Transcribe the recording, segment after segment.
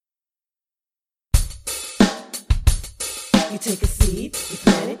You take a seed, you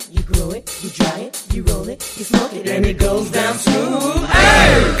plant it, you grow it, you dry it, you roll it, you smoke it, and it goes down smooth.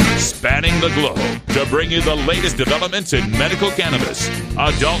 Hey! Spanning the globe to bring you the latest developments in medical cannabis,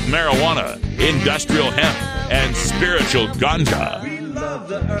 adult marijuana, industrial hemp, and spiritual ganja. We love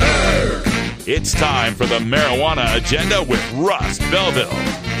the herb. It's time for the Marijuana Agenda with Russ Belville.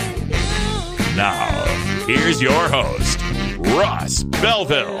 Now, here's your host, Russ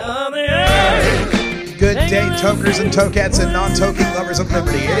Belville. Good day, tokers and tokettes and non-toking lovers of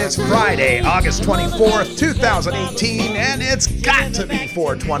liberty. It is Friday, August 24th, 2018, and it's got to be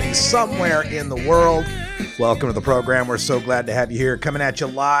 420 somewhere in the world. Welcome to the program. We're so glad to have you here, coming at you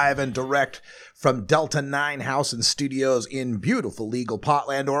live and direct from Delta 9 House and Studios in beautiful legal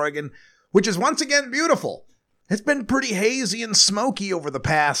Portland, Oregon, which is once again beautiful. It's been pretty hazy and smoky over the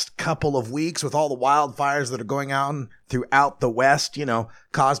past couple of weeks with all the wildfires that are going on throughout the West,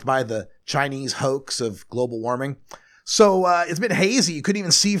 caused by the Chinese hoax of global warming. So it's been hazy. You couldn't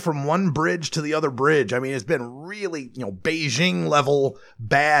even see from one bridge to the other bridge. I mean, it's been really, Beijing level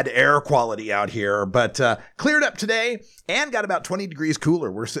bad air quality out here, but cleared up today and got about 20 degrees cooler.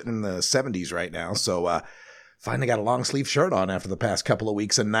 We're sitting in the 70s right now. So finally got a long sleeve shirt on after the past couple of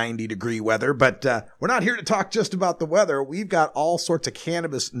weeks of 90-degree weather. But we're not here to talk just about the weather. We've got all sorts of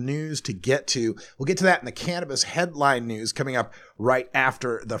cannabis news to get to. We'll get to that in the cannabis headline news coming up right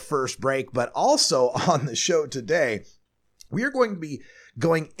after the first break. But also on the show today, we are going to be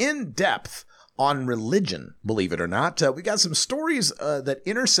going in depth on religion, believe it or not. We got some stories that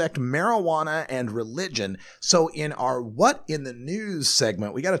intersect marijuana and religion. So in our What in the News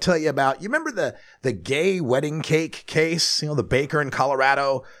segment, we got to tell you about, you remember the gay wedding cake case? The baker in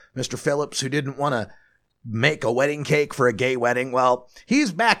Colorado, Mr. Phillips, who didn't want to make a wedding cake for a gay wedding. Well,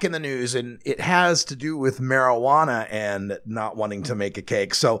 he's back in the news, and it has to do with marijuana and not wanting to make a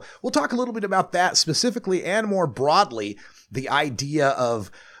cake. So we'll talk a little bit about that specifically and more broadly, the idea of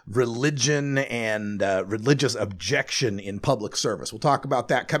religion and religious objection in public service. We'll talk about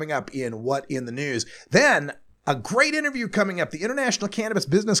that coming up in What in the News. Then a great interview coming up. The Int'l Cannabis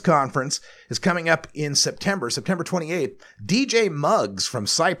Business Conference is coming up in September 28th. DJ Muggs from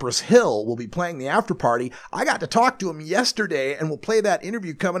Cypress Hill will be playing the after party. I got to talk to him yesterday, and we'll play that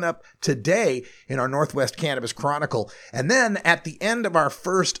interview coming up today in our Northwest Cannabis Chronicle. And then at the end of our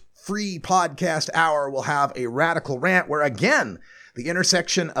first free podcast hour, we'll have a radical rant where, again, the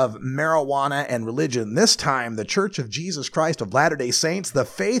intersection of marijuana and religion, this time the Church of Jesus Christ of Latter-day Saints, the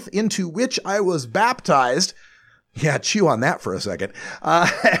faith into which I was baptized. Yeah, chew on that for a second.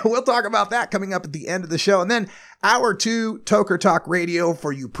 We'll talk about that coming up at the end of the show. And then hour 2, Toker Talk Radio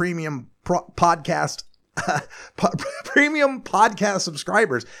for you premium podcast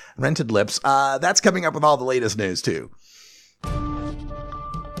subscribers, rented lips. That's coming up with all the latest news too.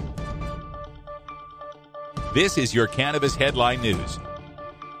 This is your Cannabis Headline News.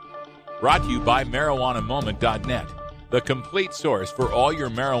 Brought to you by MarijuanaMoment.net, the complete source for all your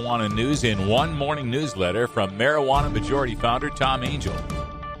marijuana news in one morning newsletter from Marijuana Majority Founder Tom Angel.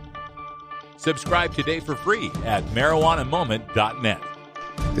 Subscribe today for free at MarijuanaMoment.net.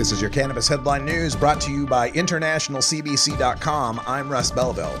 This is your Cannabis Headline News brought to you by InternationalCBC.com. I'm Russ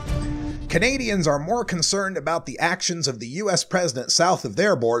Belville. Canadians are more concerned about the actions of the U.S. president south of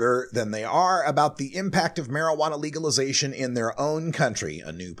their border than they are about the impact of marijuana legalization in their own country,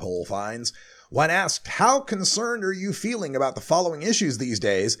 a new poll finds. When asked, how concerned are you feeling about the following issues these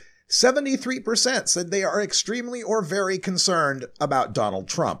days, 73% said they are extremely or very concerned about Donald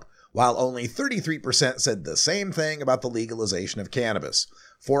Trump, while only 33% said the same thing about the legalization of cannabis.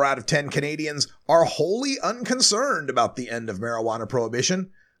 4 out of 10 Canadians are wholly unconcerned about the end of marijuana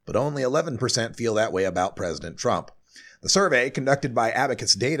prohibition, but only 11% feel that way about President Trump. The survey, conducted by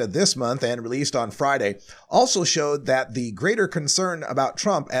Abacus Data this month and released on Friday, also showed that the greater concern about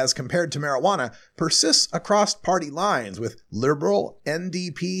Trump as compared to marijuana persists across party lines, with Liberal,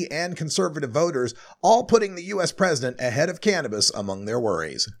 NDP, and conservative voters all putting the U.S. president ahead of cannabis among their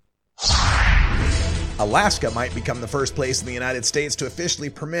worries. Alaska might become the first place in the United States to officially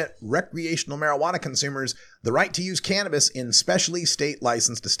permit recreational marijuana consumers the right to use cannabis in specially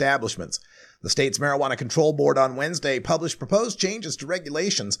state-licensed establishments. The state's Marijuana Control Board on Wednesday published proposed changes to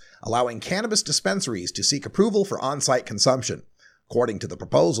regulations allowing cannabis dispensaries to seek approval for on-site consumption. According to the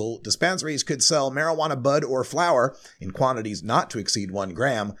proposal, dispensaries could sell marijuana bud or flower in quantities not to exceed 1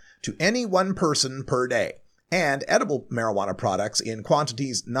 gram to any one person per day, and edible marijuana products in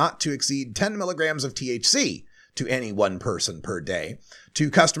quantities not to exceed 10 milligrams of THC to any one person per day, to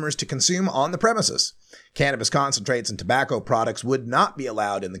customers to consume on the premises. Cannabis concentrates and tobacco products would not be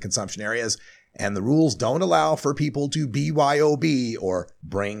allowed in the consumption areas, and the rules don't allow for people to BYOB or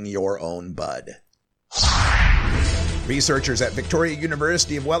bring your own bud. Researchers at Victoria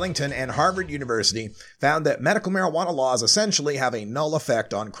University of Wellington and Harvard University found that medical marijuana laws essentially have a null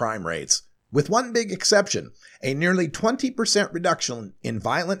effect on crime rates, with one big exception, a nearly 20% reduction in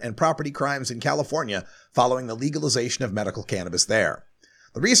violent and property crimes in California following the legalization of medical cannabis there.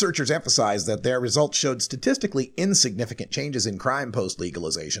 The researchers emphasized that their results showed statistically insignificant changes in crime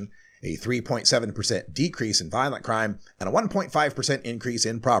post-legalization, a 3.7% decrease in violent crime, and a 1.5% increase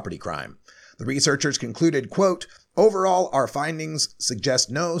in property crime. The researchers concluded, quote, "Overall, our findings suggest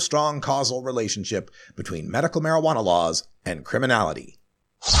no strong causal relationship between medical marijuana laws and criminality."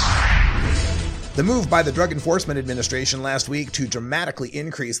 The move by the Drug Enforcement Administration last week to dramatically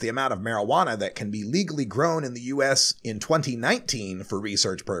increase the amount of marijuana that can be legally grown in the U.S. in 2019 for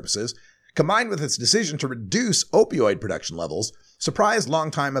research purposes, combined with its decision to reduce opioid production levels, surprised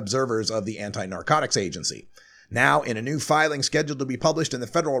longtime observers of the Anti-Narcotics Agency. Now, in a new filing scheduled to be published in the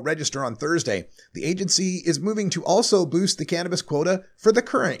Federal Register on Thursday, the agency is moving to also boost the cannabis quota for the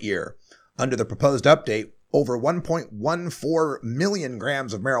current year. Under the proposed update, over 1.14 million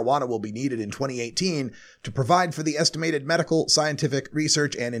grams of marijuana will be needed in 2018 to provide for the estimated medical, scientific,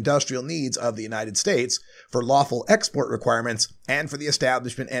 research, and industrial needs of the United States, for lawful export requirements, and for the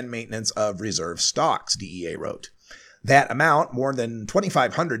establishment and maintenance of reserve stocks, DEA wrote. That amount, more than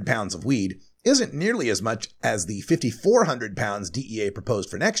 2,500 pounds of weed, isn't nearly as much as the 5,400 pounds DEA proposed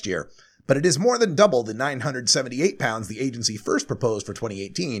for next year, but it is more than double the 978 pounds the agency first proposed for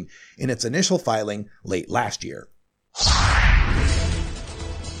 2018 in its initial filing late last year.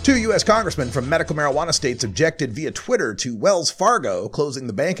 2 U.S. congressmen from medical marijuana states objected via Twitter to Wells Fargo closing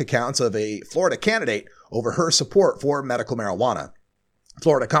the bank accounts of a Florida candidate over her support for medical marijuana.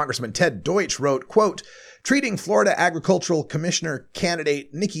 Florida Congressman Ted Deutsch wrote, quote, "Treating Florida Agricultural Commissioner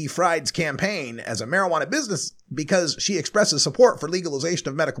candidate Nikki Fried's campaign as a marijuana business because she expresses support for legalization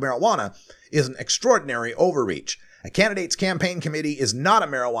of medical marijuana is an extraordinary overreach. A candidate's campaign committee is not a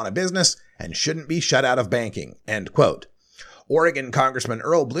marijuana business and shouldn't be shut out of banking," end quote. Oregon Congressman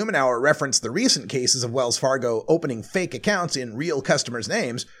Earl Blumenauer referenced the recent cases of Wells Fargo opening fake accounts in real customers'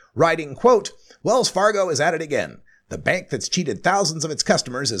 names, writing, quote, "Wells Fargo is at it again. The bank that's cheated thousands of its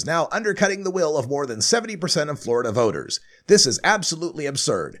customers is now undercutting the will of more than 70% of Florida voters. This is absolutely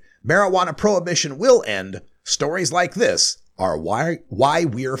absurd. Marijuana prohibition will end. Stories like this are why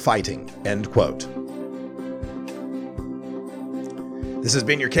we're fighting," end quote. This has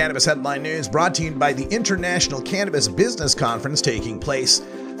been your Cannabis Headline News, brought to you by the International Cannabis Business Conference taking place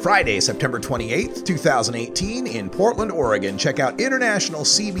Friday, September 28th, 2018 in Portland, Oregon. Check out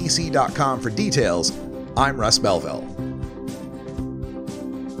internationalcbc.com for details. I'm Russ Belville.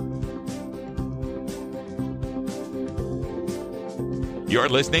 You're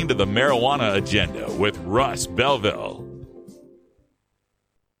listening to the Marijuana Agenda with Russ Belville.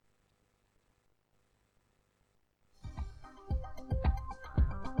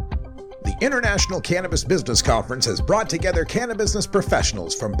 The International Cannabis Business Conference has brought together cannabis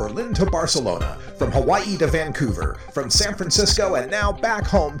professionals from Berlin to Barcelona, from Hawaii to Vancouver, from San Francisco, and now back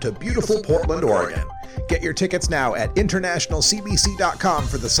home to beautiful Portland, Oregon. Get your tickets now at internationalcbc.com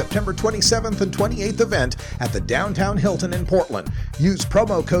for the September 27th and 28th event at the Downtown Hilton in Portland. Use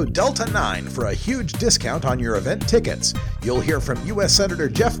promo code DELTA9 for a huge discount on your event tickets. You'll hear from U.S. Senator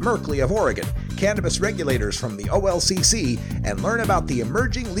Jeff Merkley of Oregon, cannabis regulators from the OLCC, and learn about the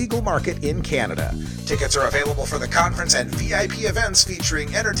emerging legal market in Canada. Tickets are available for the conference and VIP events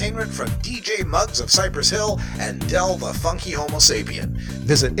featuring entertainment from DJ Muggs of Cypress Hill and Del the Funky Homo Sapien.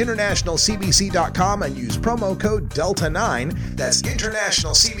 Visit internationalcbc.com and use promo code DELTA9. That's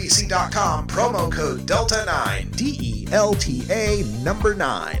internationalcbc.com, promo code DELTA9, DELTA number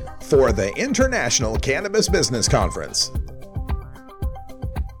 9, for the International Cannabis Business Conference.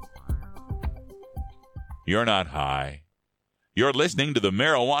 You're not high. You're listening to the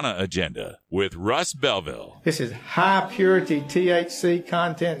Marijuana Agenda with Russ Belville. This is high-purity THC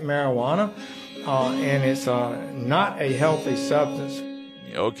content marijuana, and it's not a healthy substance.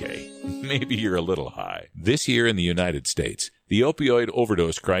 Okay, maybe you're a little high. This year in the United States, the opioid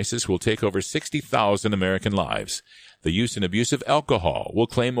overdose crisis will take over 60,000 American lives. The use and abuse of alcohol will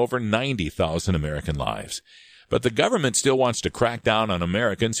claim over 90,000 American lives. But the government still wants to crack down on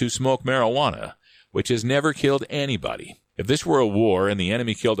Americans who smoke marijuana, which has never killed anybody. If this were a war and the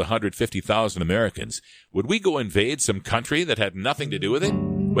enemy killed 150,000 Americans, would we go invade some country that had nothing to do with it?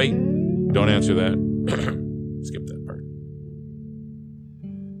 Wait, don't answer that. Skip that part.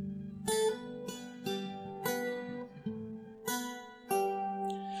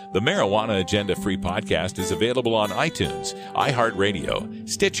 The Marijuana Agenda free podcast is available on iTunes, iHeartRadio,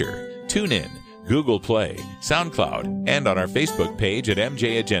 Stitcher, TuneIn, Google Play, SoundCloud, and on our Facebook page at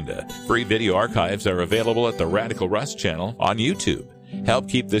MJ Agenda. Free video archives are available at the Radical Russ channel on YouTube. Help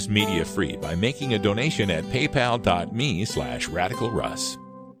keep this media free by making a donation at paypal.me/radicalruss.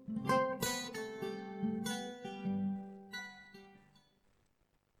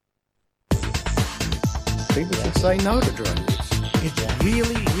 People should say no to drugs. It's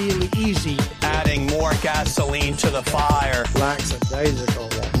really, really easy. Adding more gasoline to the fire. Lackadaisical.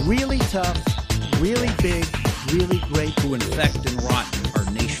 Really tough, really big, really great. To infect and rot our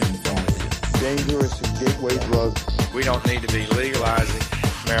nation from within. Dangerous gateway drugs. We don't need to be legalizing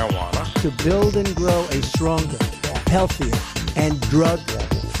marijuana. To build and grow a stronger, healthier, and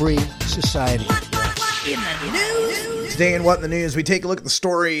drug-free society. In the news. Today in What in the News, we take a look at the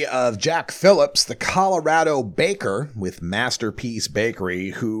story of Jack Phillips, the Colorado baker with Masterpiece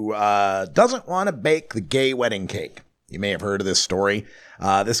Bakery, who doesn't want to bake the gay wedding cake. You may have heard of this story.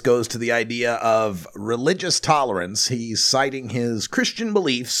 This goes to the idea of religious tolerance. He's citing his Christian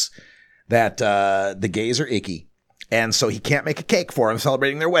beliefs that the gays are icky, and so he can't make a cake for them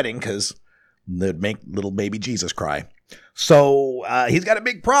celebrating their wedding because they'd make little baby Jesus cry. So he's got a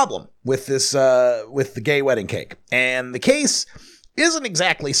big problem with this, with the gay wedding cake. And the case isn't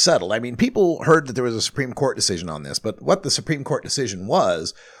exactly settled. I mean, people heard that there was a Supreme Court decision on this, but what the Supreme Court decision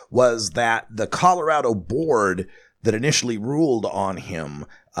was that the Colorado board that initially ruled on him,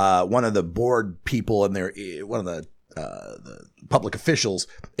 one of the board people and one of the public officials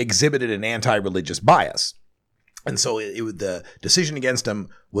exhibited an anti-religious bias. And so the decision against him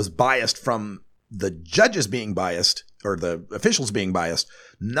was biased from the judges being biased or the officials being biased,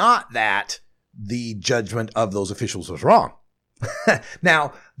 not that the judgment of those officials was wrong.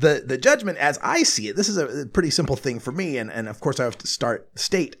 Now, the judgment, as I see it, this is a pretty simple thing for me. And of course, I have to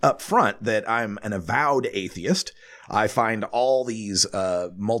state up front that I'm an avowed atheist. I find all these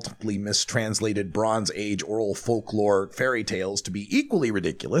multiply mistranslated Bronze Age oral folklore fairy tales to be equally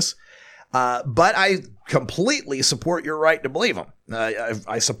ridiculous. But I completely support your right to believe them.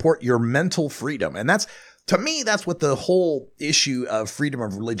 I support your mental freedom. And to me, that's what the whole issue of freedom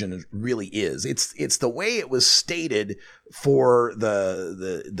of religion really is. It's the way it was stated for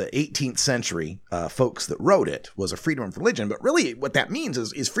the 18th century folks that wrote it was a freedom of religion. But really what that means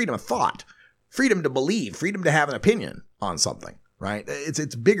is freedom of thought, freedom to believe, freedom to have an opinion on something, right?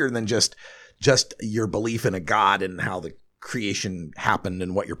 It's bigger than just your belief in a God and how the creation happened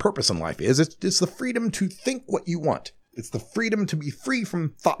and what your purpose in life is. It's the freedom to think what you want. It's the freedom to be free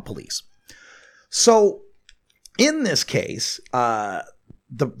from thought police. So in this case, the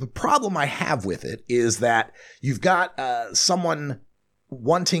problem I have with it is that you've got someone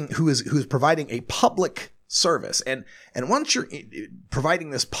who's providing a public service, and once you're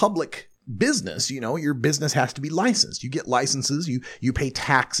providing this public business, your business has to be licensed. You get licenses, you pay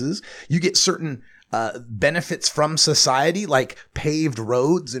taxes, you get certain benefits from society, like paved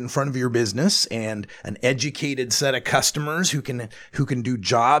roads in front of your business and an educated set of customers who can do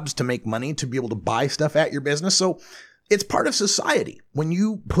jobs to make money to be able to buy stuff at your business. So it's part of society when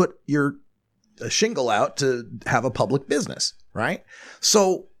you put your shingle out to have a public business, right?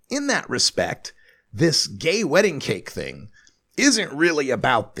 So in that respect, this gay wedding cake thing isn't really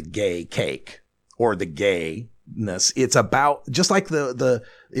about the gay cake or the gayness. It's about, just like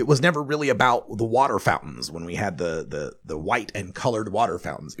it was never really about the water fountains when we had the white and colored water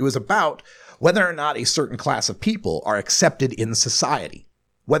fountains. It was about whether or not a certain class of people are accepted in society,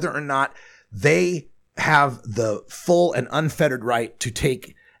 whether or not they have the full and unfettered right to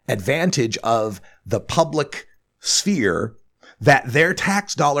take advantage of the public sphere that their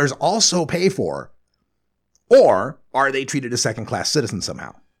tax dollars also pay for, or are they treated as second-class citizens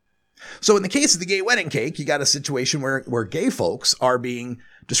somehow? So in the case of the gay wedding cake, you got a situation where gay folks are being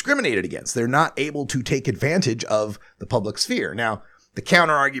discriminated against. They're not able to take advantage of the public sphere. Now, the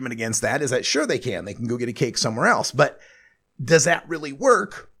counter argument against that is that sure they can. They can go get a cake somewhere else. But does that really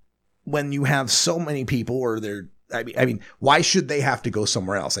work when you have so many people I mean, why should they have to go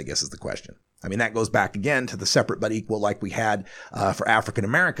somewhere else, I guess is the question. I mean, that goes back again to the separate but equal like we had for African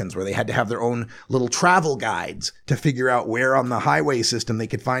Americans, where they had to have their own little travel guides to figure out where on the highway system they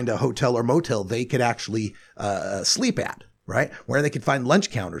could find a hotel or motel they could actually sleep at, right? Where they could find lunch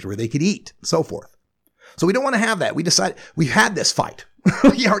counters where they could eat, and so forth. So we don't want to have that. We had this fight.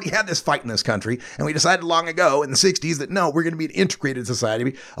 We already had this fight in this country, and we decided long ago in the 60s that no, we're going to be an integrated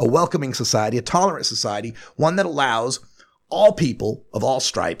society, a welcoming society, a tolerant society, one that allows all people of all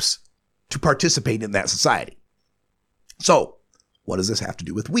stripes to participate in that society. So, what does this have to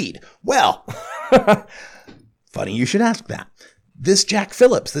do with weed? Well, funny you should ask that. This Jack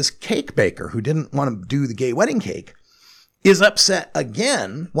Phillips, this cake baker who didn't want to do the gay wedding cake, is upset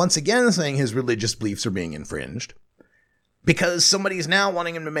once again saying his religious beliefs are being infringed because somebody's now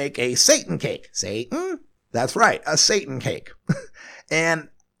wanting him to make a Satan cake. Satan? That's right, a Satan cake. And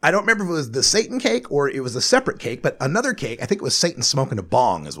I don't remember if it was the Satan cake or it was a separate cake, but another cake, I think it was Satan smoking a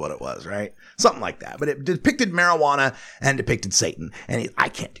bong is what it was, right? Something like that. But it depicted marijuana and depicted Satan. And I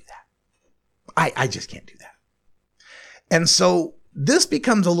can't do that. I just can't do that. And so this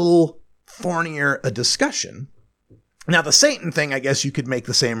becomes a little thornier a discussion. Now, the Satan thing, I guess you could make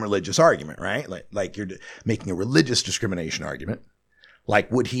the same religious argument, right? Like you're making a religious discrimination argument.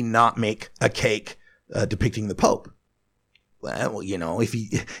 Like, would he not make a cake depicting the Pope? Well, you know, if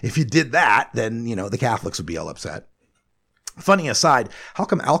you did that, then, you know, the Catholics would be all upset. Funny aside, how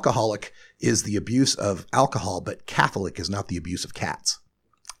come alcoholic is the abuse of alcohol, but Catholic is not the abuse of cats?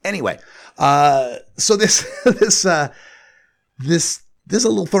 Anyway, so this is a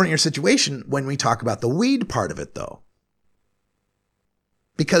little thornier situation when we talk about the weed part of it, though.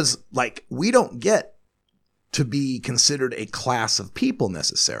 Because, like, we don't get to be considered a class of people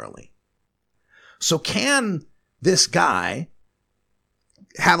necessarily. So can this guy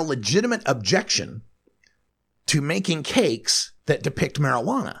have a legitimate objection to making cakes that depict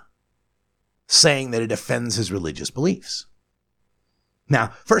marijuana, saying that it offends his religious beliefs?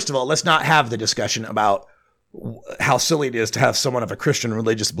 Now, first of all, let's not have the discussion about how silly it is to have someone of a Christian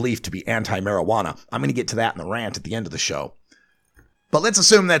religious belief to be anti-marijuana. I'm going to get to that in the rant at the end of the show. But let's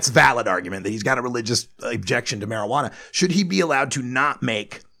assume that's a valid argument, that he's got a religious objection to marijuana. Should he be allowed to not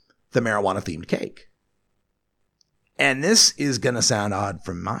make the marijuana-themed cake? And this is going to sound odd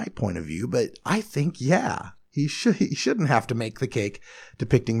from my point of view, but I think, yeah, he shouldn't have to make the cake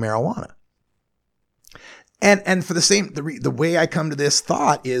depicting marijuana. And for the way I come to this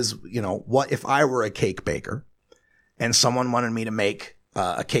thought is, you know, what if I were a cake baker and someone wanted me to make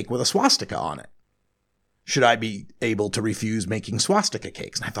a cake with a swastika on it? Should I be able to refuse making swastika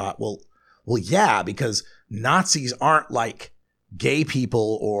cakes? And I thought, well, yeah, because Nazis aren't like gay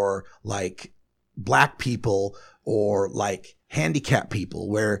people or like black people or like handicapped people,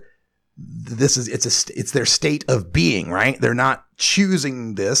 where it's their state of being, right? They're not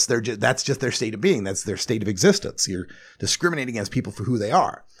choosing this. That's just their state of being. That's their state of existence. You're discriminating against people for who they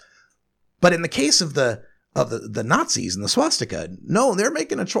are. But in the case of the Nazis and the swastika, no, they're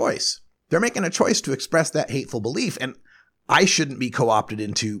making a choice. They're making a choice to express that hateful belief, and I shouldn't be co-opted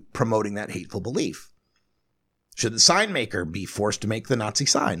into promoting that hateful belief. Should the sign maker be forced to make the Nazi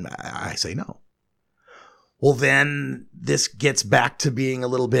sign? I say no. Well, then this gets back to being a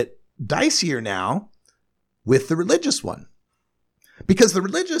little bit dicier now with the religious one. Because the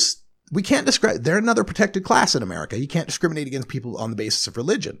religious, we can't describe, they're another protected class in America. You can't discriminate against people on the basis of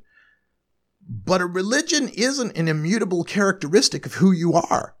religion. But a religion isn't an immutable characteristic of who you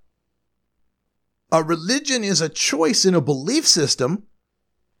are. A religion is a choice in a belief system,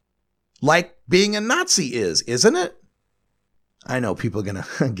 like being a Nazi is, isn't it? I know people are going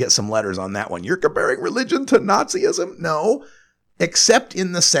to get some letters on that one. You're comparing religion to Nazism? No, except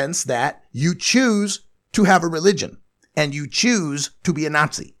in the sense that you choose to have a religion and you choose to be a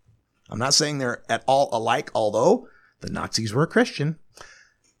Nazi. I'm not saying they're at all alike, although the Nazis were a Christian.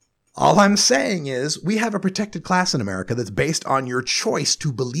 All I'm saying is we have a protected class in America that's based on your choice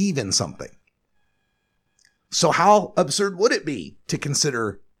to believe in something. So how absurd would it be to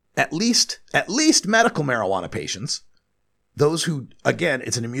consider at least medical marijuana patients, those who, again,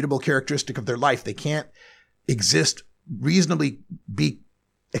 it's an immutable characteristic of their life. They can't reasonably be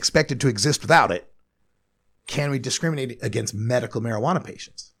expected to exist without it. Can we discriminate against medical marijuana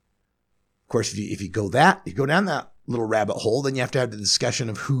patients? Of course, if you go down that little rabbit hole, then you have to have the discussion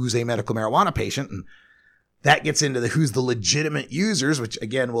of who's a medical marijuana patient. And that gets into who's the legitimate users, which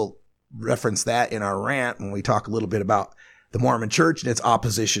again, we'll reference that in our rant when we talk a little bit about the Mormon Church and its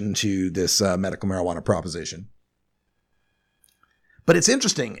opposition to this medical marijuana proposition. But it's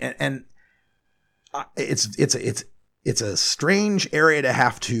interesting, and it's a strange area to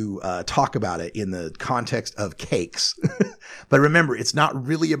have to talk about it in the context of cakes. But remember, it's not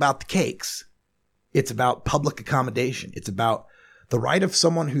really about the cakes. It's about public accommodation. It's about the right of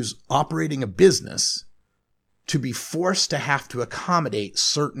someone who's operating a business to be forced to have to accommodate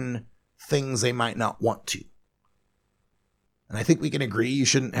certain things they might not want to. And I think we can agree you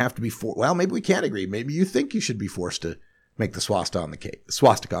shouldn't have to be well, maybe we can't agree. Maybe you think you should be forced to make the swastika on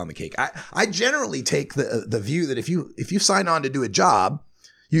the cake. I generally take the view that if you sign on to do a job,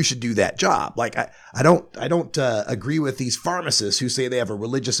 you should do that job. Like I don't agree with these pharmacists who say they have a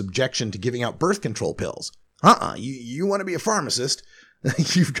religious objection to giving out birth control pills. You want to be a pharmacist,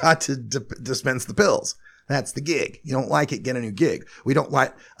 you've got to dispense the pills. That's the gig. You don't like it, get a new gig. We don't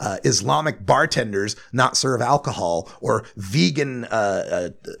like Islamic bartenders not serve alcohol, or vegan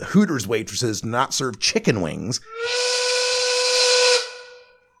Hooters waitresses not serve chicken wings.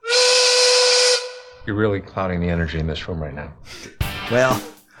 You're really clouding the energy in this room right now. Well,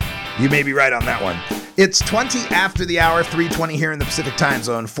 you may be right on that one. It's 20 after the hour, 3:20 here in the Pacific time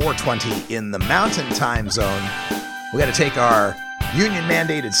zone, 4:20 in the Mountain time zone. We got to take our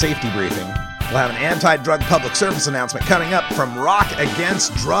union-mandated safety briefing. We'll have an anti-drug public service announcement coming up from Rock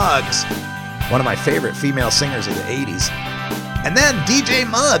Against Drugs, one of my favorite female singers of the 80s. And then DJ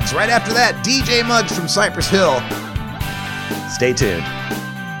Muggs right after that. DJ Muggs from Cypress Hill. Stay tuned.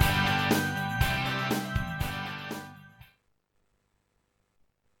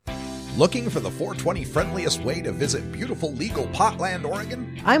 Looking for the 420 friendliest way to visit beautiful legal Potland,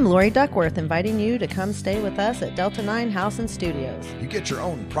 Oregon? I'm Lori Duckworth, inviting you to come stay with us at Delta 9 House and Studios. You get your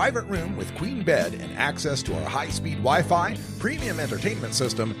own private room with queen bed and access to our high-speed Wi-Fi, premium entertainment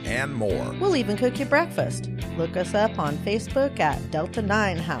system, and more. We'll even cook you breakfast. Look us up on Facebook at Delta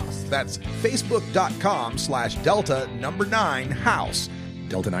 9 House. That's facebook.com/Delta9House.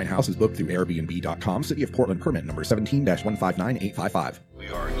 Delta 9 House is booked through Airbnb.com. City of Portland permit number 17-159855. We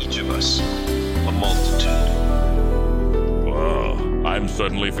are each of us a multitude. Wow, I'm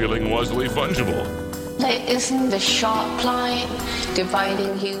suddenly feeling wuzzly fungible. There isn't the sharp line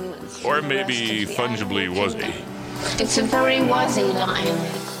dividing humans. Or maybe fungibly wuzzy. It's a very wuzzy line.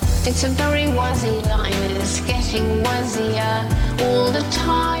 It's a very wuzzy line. It's getting wuzzier all the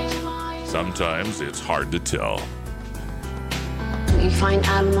time. Sometimes it's hard to tell. We find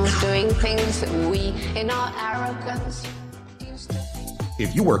animals doing things that we, in our arrogance, used to.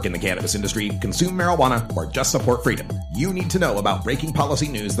 If you work in the cannabis industry, consume marijuana, or just support freedom, you need to know about breaking policy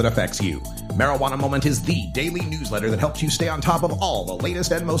news that affects you. Marijuana Moment is the daily newsletter that helps you stay on top of all the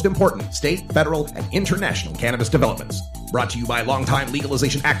latest and most important state, federal, and international cannabis developments. Brought to you by longtime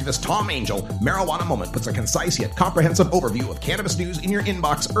legalization activist Tom Angel, Marijuana Moment puts a concise yet comprehensive overview of cannabis news in your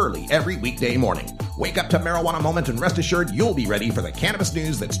inbox early every weekday morning. Wake up to Marijuana Moment and rest assured you'll be ready for the cannabis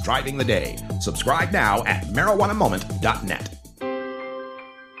news that's driving the day. Subscribe now at marijuanamoment.net.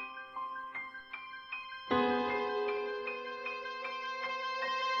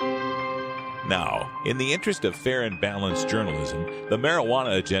 Now, in the interest of fair and balanced journalism, the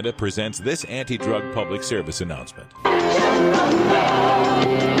Marijuana Agenda presents this anti-drug public service announcement. And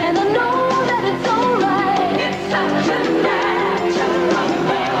I know that it's alright. It's such a natural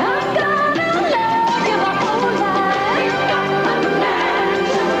affair. I'm gonna love you my whole life. It's a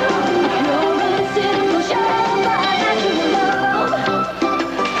natural. You're a simple show by natural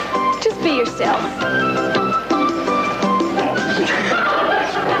love. Just be yourself.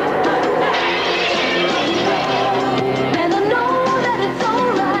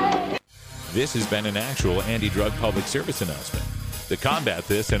 This has been an actual anti-drug public service announcement. To combat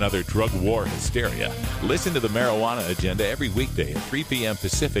this and other drug war hysteria, listen to the Marijuana Agenda every weekday at 3 p.m.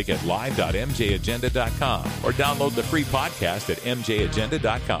 Pacific at live.mjagenda.com or download the free podcast at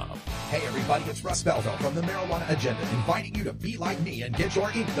mjagenda.com. Hey everybody, it's Russ Belville from the Marijuana Agenda, inviting you to be like me and get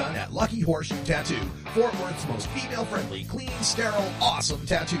your ink done at Lucky Horseshoe Tattoo, Fort Worth's most female-friendly, clean, sterile, awesome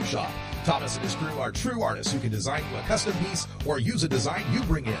tattoo shop. Thomas and his crew are true artists who can design you a custom piece or use a design you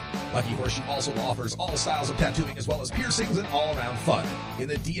bring in. Lucky Horseshoe also offers all styles of tattooing as well as piercings and all-around fun. In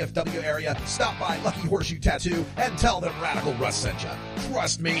the DFW area, stop by Lucky Horseshoe Tattoo and tell them Radical Russ sent you.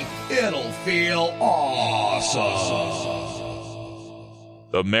 Trust me, it'll feel awesome.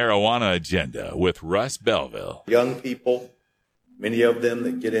 The Marijuana Agenda with Russ Belville. Young people, many of them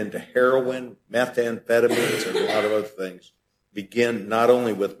that get into heroin, methamphetamines, and a lot of other things, begin not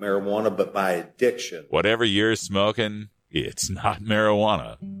only with marijuana, but by addiction. Whatever you're smoking, it's not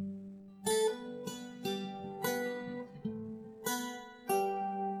marijuana.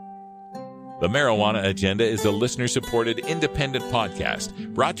 The Marijuana Agenda is a listener-supported independent podcast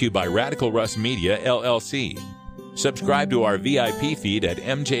brought to you by Radical Russ Media, LLC. Subscribe to our VIP feed at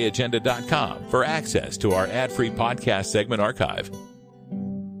mjagenda.com for access to our ad-free podcast segment archive.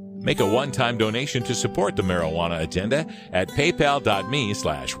 Make a one-time donation to support the Marijuana Agenda at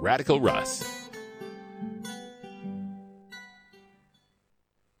paypal.me/radicalruss.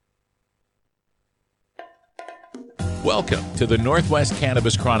 Welcome to the Northwest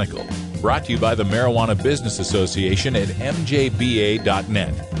Cannabis Chronicle, brought to you by the Marijuana Business Association at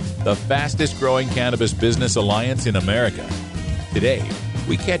mjba.net, the fastest growing cannabis business alliance in America. Today,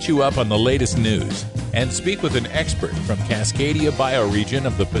 we catch you up on the latest news and speak with an expert from Cascadia bioregion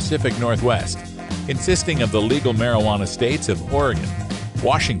of the Pacific Northwest, consisting of the legal marijuana states of Oregon,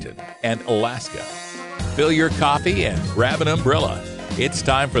 Washington, and Alaska. Fill your coffee and grab an umbrella. It's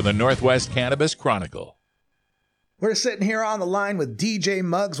time for the Northwest Cannabis Chronicle. We're sitting here on the line with DJ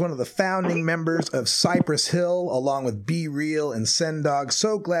Muggs, one of the founding members of Cypress Hill, along with Be Real and Sendog.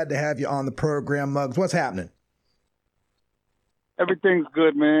 So glad to have you on the program, Muggs. What's happening? Everything's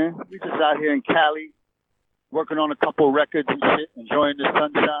good, man. We just out here in Cali, working on a couple records and shit, enjoying the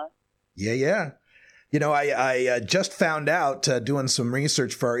sunshine. Yeah. You know, I just found out doing some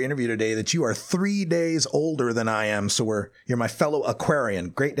research for our interview today that you are 3 days older than I am. So you're my fellow Aquarian.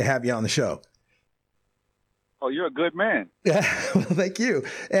 Great to have you on the show. Oh, you're a good man. Yeah, well, thank you.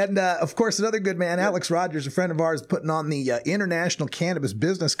 And, of course, another good man, Alex Rogers, a friend of ours, putting on the International Cannabis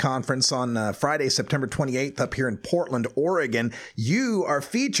Business Conference on Friday, September 28th up here in Portland, Oregon. You are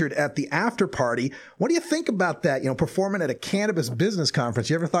featured at the after party. What do you think about that, performing at a cannabis business conference?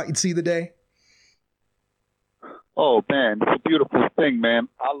 You ever thought you'd see the day? Oh, man, it's a beautiful thing, man.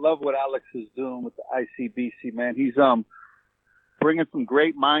 I love what Alex is doing with the ICBC, man. He's bringing some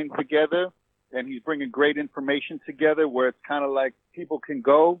great minds together. And he's bringing great information together where it's kind of like people can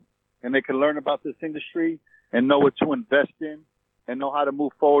go and they can learn about this industry and know what to invest in and know how to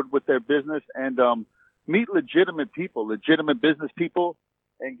move forward with their business and meet legitimate people, legitimate business people,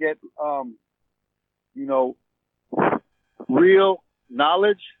 and get, real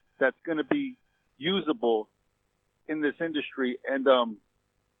knowledge that's going to be usable in this industry. And,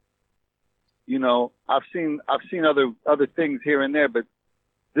 I've seen other things here and there, but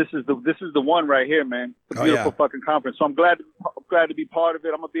this is the one right here, man. It's a beautiful fucking conference. So I'm glad to be part of it.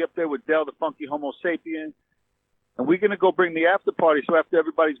 I'm gonna be up there with Del, the Funky Homo Sapien, and we're gonna go bring the after party. So after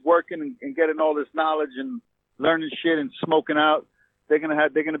everybody's working and getting all this knowledge and learning shit and smoking out, they're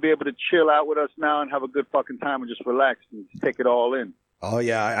gonna be able to chill out with us now and have a good fucking time and just relax and take it all in. Oh,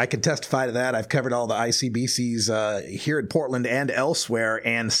 yeah, I can testify to that. I've covered all the ICBCs here in Portland and elsewhere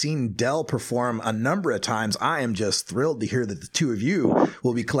and seen Del perform a number of times. I am just thrilled to hear that the two of you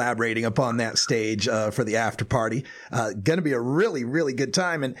will be collaborating upon that stage for the after party. Going to be a really, really good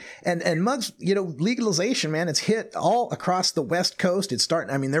time. And Muggs, legalization, man, it's hit all across the West Coast. It's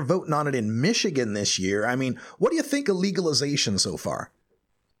starting. They're voting on it in Michigan this year. What do you think of legalization so far?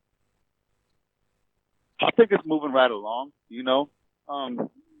 I think it's moving right along,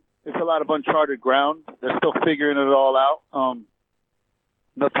 it's a lot of uncharted ground. They're still figuring it all out.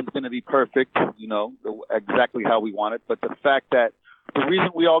 Nothing's going to be perfect, exactly how we want it. But the fact that the reason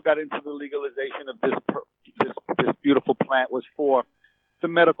we all got into the legalization of this beautiful plant was for the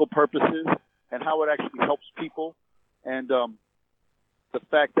medical purposes and how it actually helps people. And the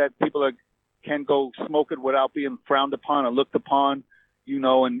fact that people can go smoke it without being frowned upon or looked upon,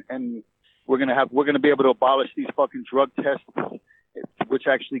 and we're going to be able to abolish these fucking drug tests, which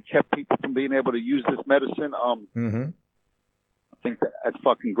actually kept people from being able to use this medicine. I think that's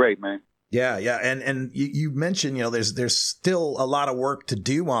fucking great, man. Yeah. And you mentioned, there's still a lot of work to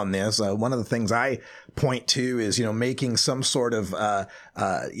do on this. One of the things I point to is, making some sort of,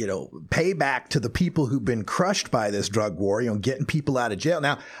 payback to the people who've been crushed by this drug war, getting people out of jail.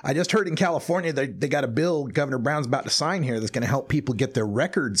 Now, I just heard in California, they got a bill Governor Brown's about to sign here that's going to help people get their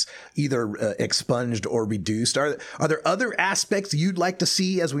records either expunged or reduced. Are there other aspects you'd like to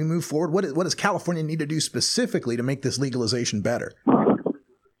see as we move forward? What does California need to do specifically to make this legalization better?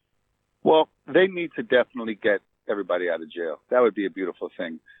 Well, they need to definitely get everybody out of jail. That would be a beautiful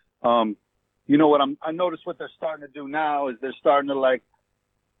thing. I noticed what they're starting to do now is they're starting to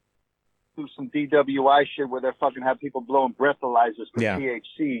do some DWI shit where they're fucking have people blowing breathalyzers for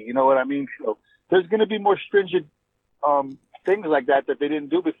THC. You know what I mean? So there's going to be more stringent things like that they didn't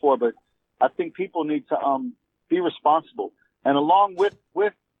do before. But I think people need to be responsible. And along with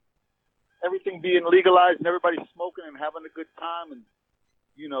everything being legalized and everybody smoking and having a good time and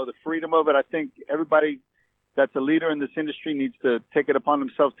the freedom of it, I think everybody that's a leader in this industry needs to take it upon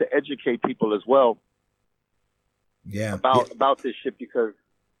themselves to educate people as well. Yeah. About this shit, because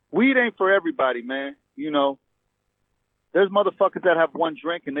weed ain't for everybody, man. There's motherfuckers that have one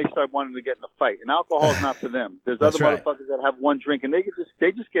drink and they start wanting to get in a fight, and alcohol's not for them. There's other motherfuckers that have one drink and they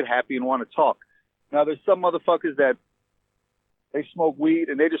just get happy and want to talk. Now there's some motherfuckers that they smoke weed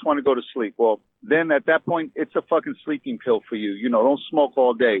and they just want to go to sleep. Well, then at that point, it's a fucking sleeping pill for you. Don't smoke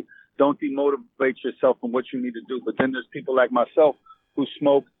all day. Don't demotivate yourself from what you need to do. But then there's people like myself who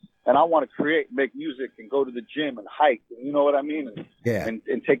smoke, and I want to create, make music, and go to the gym and hike. And you know what I mean?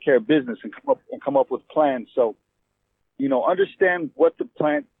 And take care of business and come up with plans. So, understand what the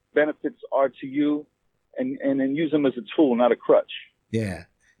plant benefits are to you, and then use them as a tool, not a crutch. Yeah.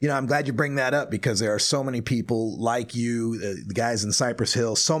 I'm glad you bring that up because there are so many people like you, the guys in Cypress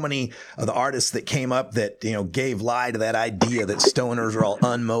Hill, so many of the artists that came up that, gave lie to that idea that stoners are all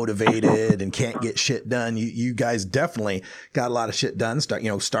unmotivated and can't get shit done. You guys definitely got a lot of shit done.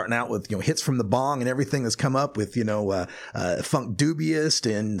 Starting out with, hits from the bong and everything that's come up with, Funk Dubious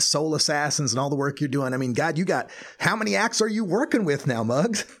and Soul Assassins and all the work you're doing. I mean, God, how many acts are you working with now,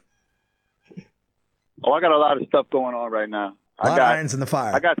 Muggs? Oh, I got a lot of stuff going on right now. A lot of irons in the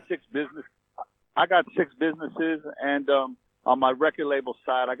fire. I got six businesses, and on my record label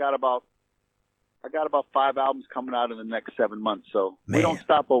side, I got about 5 albums coming out in the next 7 months. So we don't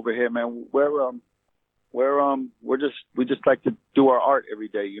stop over here, man. We just like to do our art every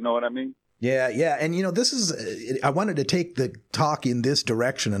day. You know what I mean? Yeah. And, this is, I wanted to take the talk in this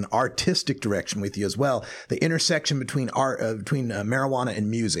direction, an artistic direction with you as well. The intersection between marijuana and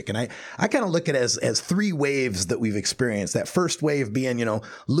music. And I kind of look at it as three waves that we've experienced. That first wave being,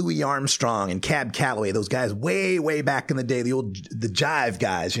 Louis Armstrong and Cab Calloway, those guys way, way back in the day, the jive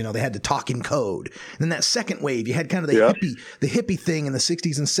guys, they had to talk in code. And then that second wave, you had kind of the hippie thing in the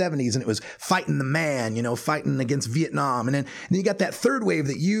 60s and 70s, and it was fighting the man, fighting against Vietnam. And then you got that third wave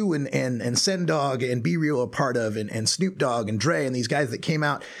that you and Sen Dog and Be Real are part of, and Snoop Dogg and Dre and these guys that came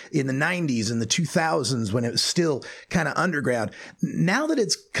out in the 90s and the 2000s when it was still kind of underground. Now that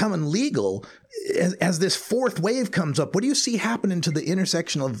it's coming legal, as this fourth wave comes up, what do you see happening to the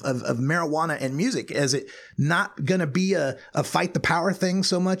intersection of marijuana and music? Is it not going to be a fight the power thing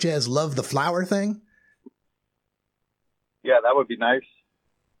so much as love the flower thing? Yeah, that would be nice.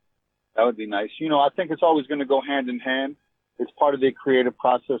 I think it's always going to go hand in hand. It's part of the creative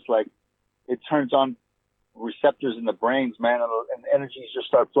process. Like, it turns on receptors in the brains, man, and energies just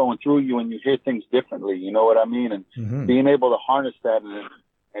start flowing through you, and you hear things differently. You know what I mean? And being able to harness that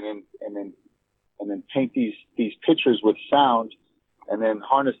and then paint these pictures with sound, and then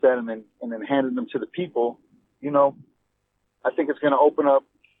harness that, and then handing them to the people. I think it's going to open up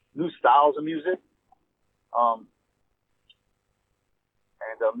new styles of music, and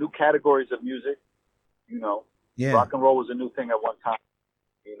new categories of music. Yeah. Rock and roll was a new thing at one time.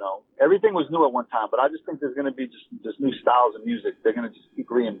 Everything was new at one time, but I just think there's going to be just new styles of music. They're going to just keep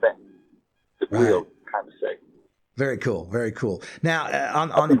reinventing the wheel, kind of say. Very cool. Very cool. Now,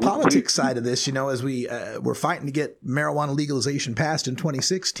 on the politics side of this, as we're fighting to get marijuana legalization passed in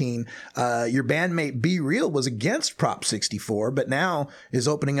 2016, your bandmate Be Real was against Prop 64, but now is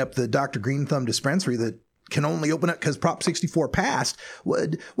opening up the Dr. Green Thumb dispensary that can only open up because Prop 64 passed.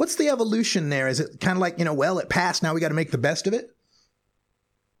 What's the evolution there? Is it kind of like, it passed, now we got to make the best of it?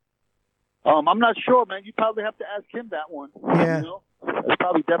 I'm not sure, man. You probably have to ask him that one. Yeah. It's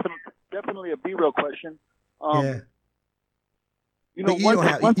probably definitely a Be Real question. You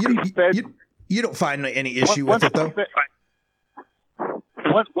don't find any issue with it, though?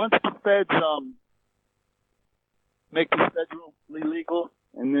 Once the feds make this federally legal,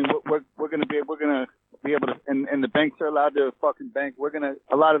 and then we're gonna be able to, and the banks are allowed to fucking bank.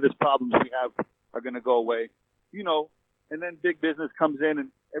 A lot of these problems we have are gonna go away, and then big business comes in, and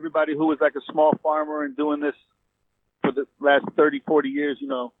everybody who was like a small farmer and doing this for the last 30, 40 years,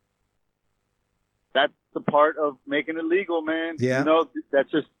 that's the part of making it legal, man. Yeah.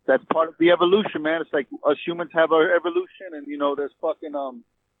 That's part of the evolution, man. It's like us humans have our evolution, and there's fucking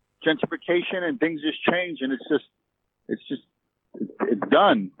gentrification, and things just change, and it's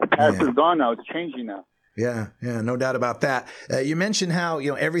done. The past is gone now. It's changing now. Yeah, no doubt about that. You mentioned how,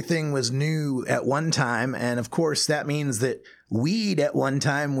 everything was new at one time. And of course, that means that weed at one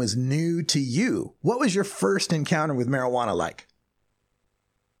time was new to you. What was your first encounter with marijuana like?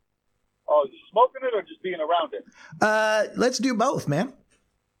 Oh, smoking it or just being around it? Let's do both, man.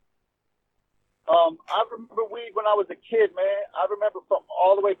 I remember weed when I was a kid, man. I remember from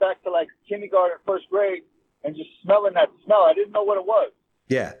all the way back to like kindergarten, first grade, and just smelling that smell. I didn't know what it was.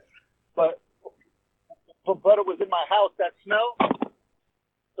 Yeah. But it was in my house, that smell.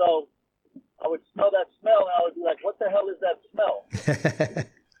 So I would smell that smell, and I would be like, what the hell is that smell?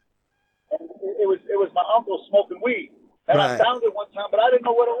 And it was my uncle smoking weed. And I found it one time, but I didn't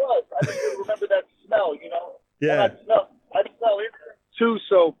know what it was. I didn't remember that smell, Yeah. And I smell it too.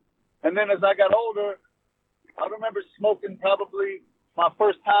 So, and then as I got older, I remember smoking probably my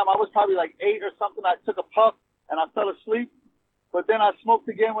first time. I was probably like 8 or something. I took a puff and I fell asleep. But then I smoked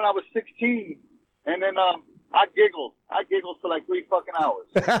again when I was 16. And then I giggled for like 3 fucking hours.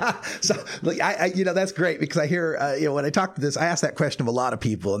 So, look, I that's great because I hear, when I talk to this, I ask that question of a lot of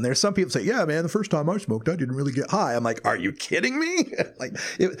people, and there's some people say, yeah, man, the first time I smoked, I didn't really get high. I'm like, are you kidding me?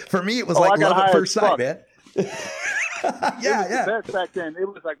 For me, it was like love at first sight, man. It was the best back then. It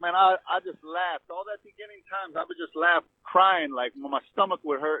was like, man, I just laughed. All that beginning times, I would just laugh, crying, like when my stomach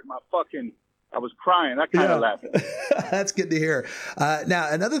would hurt, I was crying. That kind of laughing. That's good to hear. Now,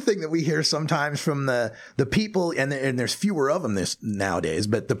 another thing that we hear sometimes from the people, and there's fewer of them nowadays,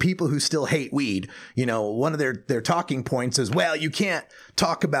 but the people who still hate weed, one of their talking points is, well, you can't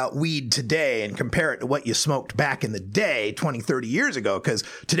talk about weed today and compare it to what you smoked back in the day, 20, 30 years ago, because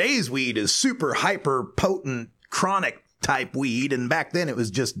today's weed is super hyper potent, chronic type weed, and back then it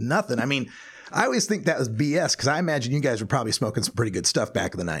was just nothing. I mean, I always think that was BS, because I imagine you guys were probably smoking some pretty good stuff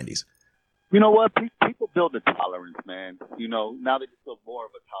back in the 90s. You know what? People build a tolerance, man. Now they just build more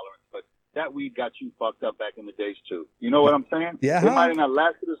of a tolerance. But that weed got you fucked up back in the days, too. You know what I'm saying? Yeah. It might have not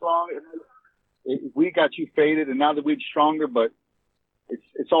lasted as long. We got you faded, and now the weed's stronger, but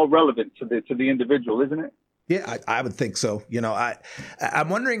it's all relevant to the individual, isn't it? Yeah, I would think so. I'm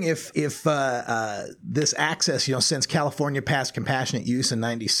wondering if this access, since California passed compassionate use in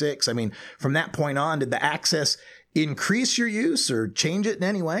 96, I mean, from that point on, did the access increase your use or change it in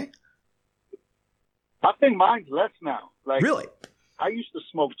any way? I think mine's less now. Like, really? I used to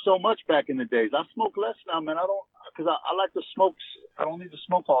smoke so much back in the days. I smoke less now, man. Because I like to smoke. I don't need to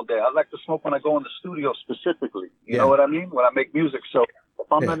smoke all day. I like to smoke when I go in the studio specifically. You know what I mean? When I make music. So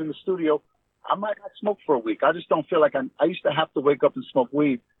if I'm not in the studio, I might not smoke for a week. I just don't feel like I used to have to wake up and smoke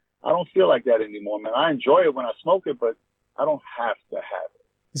weed. I don't feel like that anymore, man. I enjoy it when I smoke it, but I don't have to have it.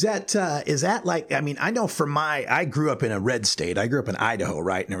 Is that like, I mean, I know I grew up in a red state. I grew up in Idaho,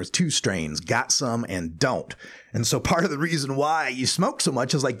 right? And there was 2 strains, got some and don't. And so part of the reason why you smoke so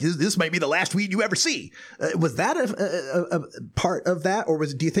much is like, this might be the last weed you ever see. Was that a part of that? Or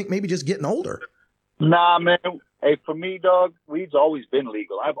do you think maybe just getting older? Nah, man. Hey, for me, dog, weed's always been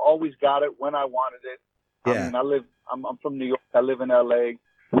legal. I've always got it when I wanted it. Yeah. I mean, I'm from New York. I live in LA.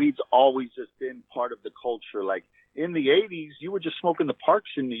 Weed's always just been part of the culture. Like, in the 80s, you were just smoking the parks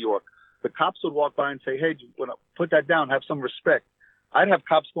in New York. The cops would walk by and say, hey, put that down, have some respect. I'd have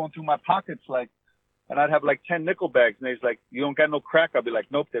cops going through my pockets, and I'd have 10 nickel bags. And they's like, you don't got no crack? I'd be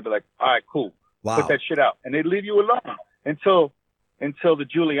like, nope. They'd be like, all right, cool. Wow. Put that shit out. And they'd leave you alone until the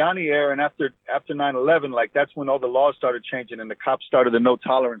Giuliani era. And after 9/11, that's when all the laws started changing and the cops started the no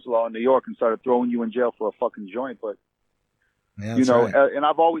tolerance law in New York and started throwing you in jail for a fucking joint. But yeah, right. Right. And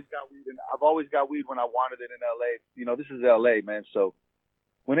I've always got weed, and I've always got weed when I wanted it in LA. This is LA, man. So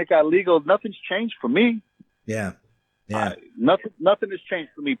when it got legal, nothing's changed for me. Yeah. Nothing has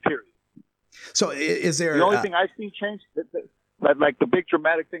changed for me, period. So is there the only thing I've seen change, like the big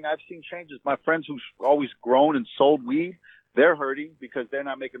dramatic thing I've seen change is my friends who've always grown and sold weed. They're hurting because they're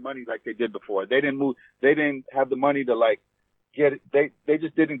not making money like they did before. They didn't move. They didn't have the money to get it. They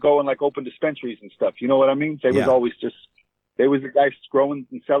just didn't go and open dispensaries and stuff. You know what I mean? They was always just. They was the guys growing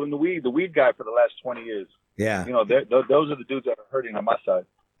and selling the weed guy for the last 20 years. Yeah. Those are the dudes that are hurting on my side.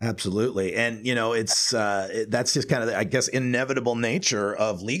 Absolutely. And, it's that's just kind of, I guess, inevitable nature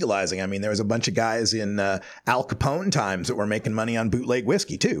of legalizing. I mean, there was a bunch of guys in Al Capone times that were making money on bootleg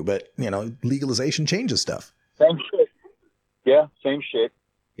whiskey, too. But, legalization changes stuff. Same shit. Yeah, same shit.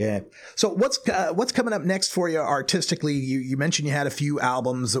 Yeah. So what's coming up next for you artistically? You mentioned you had a few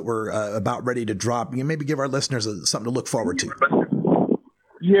albums that were about ready to drop. You maybe give our listeners something to look forward to.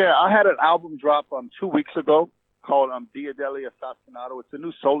 Yeah, I had an album drop 2 weeks ago called Dia degli Assassinato. It's a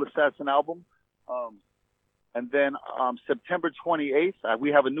new soul assassin album. And then September 28th, we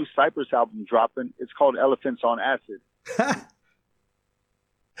have a new Cypress album dropping. It's called Elephants on Acid.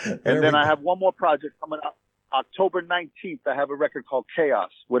 And then I have one more project coming up. October 19th, I have a record called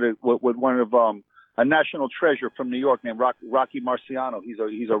Chaos with one of a national treasure from New York named Rocky Marciano.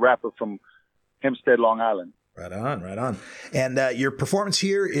 He's a rapper from Hempstead, Long Island. Right on. And your performance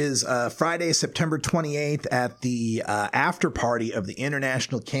here is Friday, September 28th at the after party of the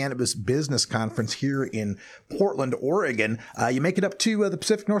International Cannabis Business Conference here in Portland, Oregon. You make it up to the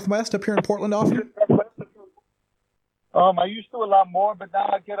Pacific Northwest up here in Portland often? I used to a lot more, but now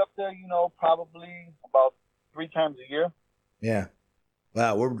I get up there, probably about 3 times a year. Yeah.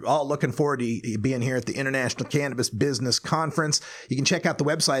 Well, we're all looking forward to being here at the International Cannabis Business Conference. You can check out the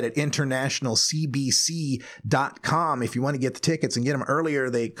website at internationalcbc.com if you want to get the tickets and get them earlier.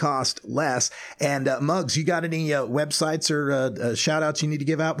 They cost less. And Muggs, you got any websites or shout outs you need to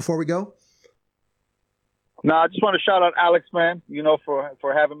give out before we go? No, I just want to shout out Alex, man,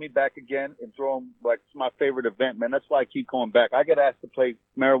 for having me back again and throwing it's my favorite event, man. That's why I keep going back. I get asked to play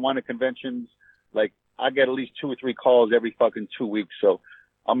marijuana conventions. I get at least 2 or 3 calls every fucking 2 weeks. So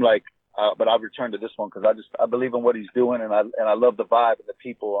I'm but I've returned to this one because I believe in what he's doing and I love the vibe and the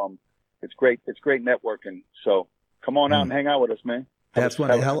people. It's great. It's great networking. So come on out and hang out with us, man. That's one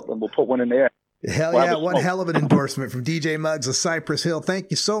hell. And we'll put one in there. Hell yeah, one hell of an endorsement from DJ Muggs of Cypress Hill.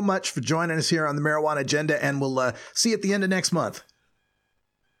 Thank you so much for joining us here on the Marijuana Agenda, and we'll see you at the end of next month.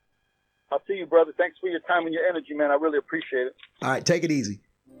 I'll see you, brother. Thanks for your time and your energy, man. I really appreciate it. All right, take it easy.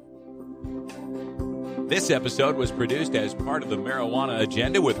 This episode was produced as part of the Marijuana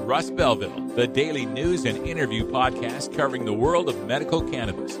Agenda with Russ Belville, the daily news and interview podcast covering the world of medical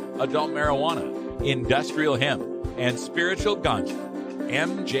cannabis, adult marijuana, industrial hemp, and spiritual ganja.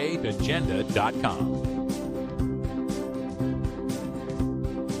 MJagenda.com.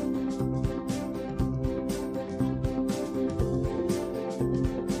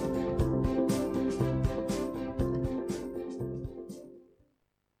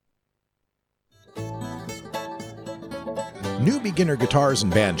 New beginner guitars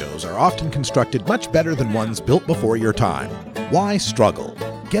and banjos are often constructed much better than ones built before your time. Why struggle?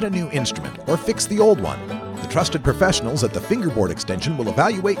 Get a new instrument or fix the old one. The trusted professionals at the Fingerboard Extension will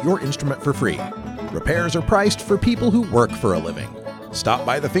evaluate your instrument for free. Repairs are priced for people who work for a living. Stop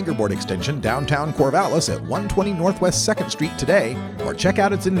by the Fingerboard Extension downtown Corvallis at 120 Northwest 2nd Street today, or check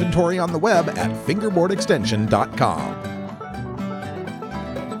out its inventory on the web at fingerboardextension.com.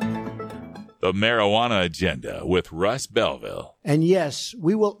 The Marijuana Agenda with Russ Belville. And yes,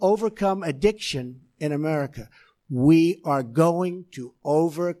 we will overcome addiction in America. We are going to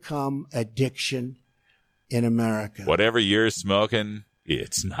overcome addiction in America. Whatever you're smoking,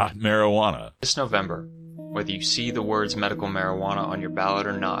 it's not marijuana. This November, whether you see the words medical marijuana on your ballot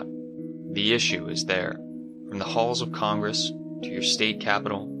or not, the issue is there. From the halls of Congress to your state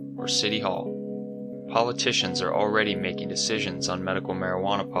capitol or city hall, politicians are already making decisions on medical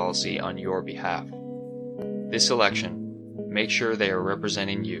marijuana policy on your behalf. This election, make sure they are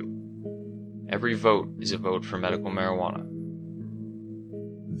representing you. Every vote is a vote for medical marijuana.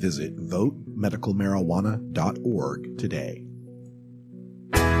 Visit votemedicalmarijuana.org today.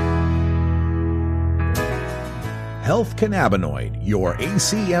 Health Cannabinoid, your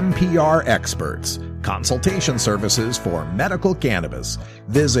ACMPR experts. Consultation services for medical cannabis.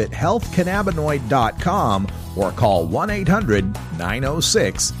 Visit healthcannabinoid.com or call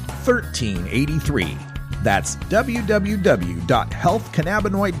 1-800-906-1383. That's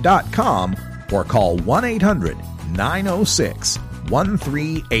www.healthcannabinoid.com or call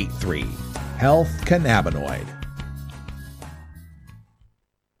 1-800-906-1383. Health Cannabinoid.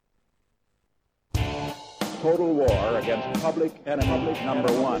 Total war against public enemy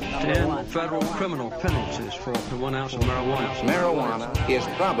number one. 10 federal criminal penalties for up to 1 ounce of marijuana. Marijuana is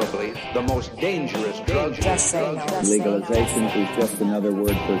probably the most dangerous drug. Legalization is just another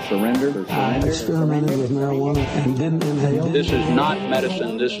word for surrender. I experimented with marijuana and didn't inhale. This is not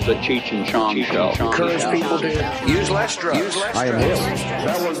medicine. This is a Cheech and Chong show. Encourage people to use less drugs. I am him.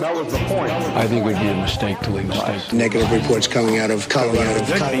 That was the point. I think it would be a mistake to legalize. Negative reports coming out of Colorado.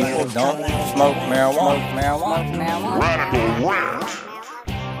 People don't smoke marijuana.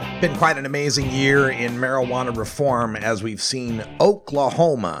 Been quite an amazing year in marijuana reform as we've seen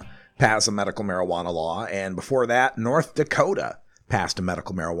Oklahoma pass a medical marijuana law, and before that, North Dakota passed a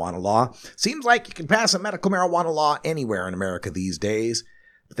medical marijuana law. Seems like you can pass a medical marijuana law anywhere in America these days.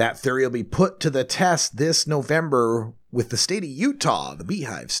 But that theory will be put to the test this November with the state of Utah, the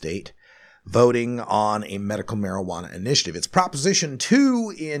Beehive State, voting on a medical marijuana initiative. It's Proposition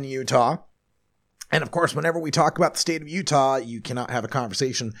 2 in Utah. And of course, whenever we talk about the state of Utah, you cannot have a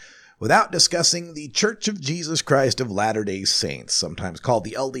conversation without discussing the Church of Jesus Christ of Latter-day Saints, sometimes called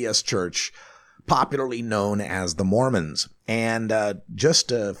the LDS Church, popularly known as the Mormons. And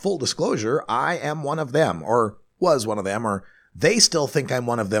just full disclosure, I am one of them, or was one of them, or they still think I'm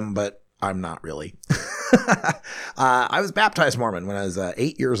one of them, but I'm not really. I was baptized Mormon when I was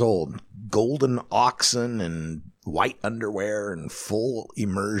 8 years old. Golden oxen and white underwear and full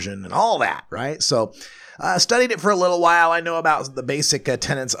immersion and all that, right? So studied it for a little while. I know about the basic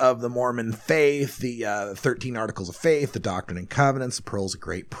tenets of the Mormon faith, the 13 Articles of Faith, the Doctrine and Covenants, the Pearls of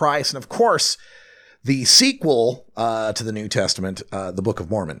Great Price, and of course, the sequel to the New Testament, the Book of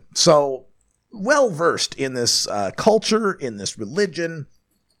Mormon. So well-versed in this culture, in this religion.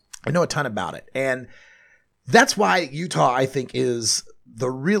 I know a ton about it. And that's why Utah, I think, is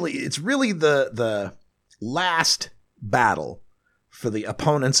it's really the last battle for the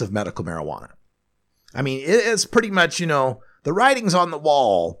opponents of medical marijuana. I mean, it's pretty much, the writing's on the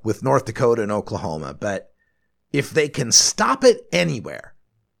wall with North Dakota and Oklahoma, but if they can stop it anywhere,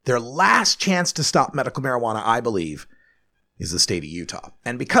 their last chance to stop medical marijuana, I believe, is the state of Utah.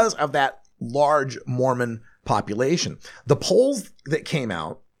 And because of that large Mormon population, the polls that came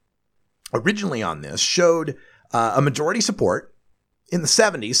out originally on this showed a majority support in the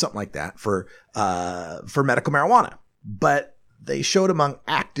 70s, something like that, for medical marijuana. But they showed among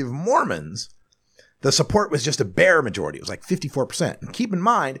active Mormons The support was just a bare majority. It was like 54%. And keep in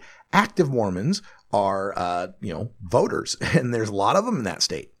mind, active Mormons are, voters, and there's a lot of them in that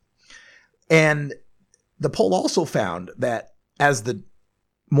state. And the poll also found that as the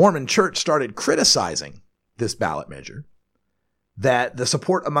Mormon Church started criticizing this ballot measure, that the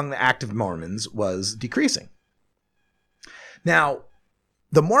support among the active Mormons was decreasing. Now,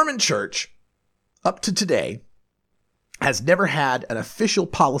 the Mormon Church, up to today, has never had an official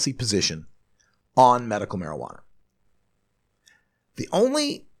policy position on medical marijuana. The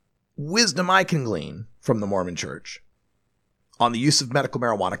only wisdom I can glean from the Mormon Church on the use of medical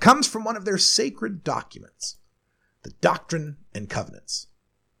marijuana comes from one of their sacred documents, the Doctrine and Covenants.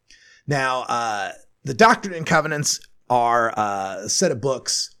 Now, the Doctrine and Covenants are a set of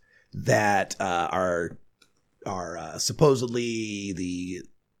books that are supposedly the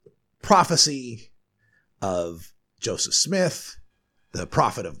prophecy of Joseph Smith, the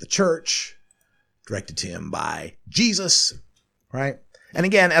prophet of the church, directed to him by Jesus, right? And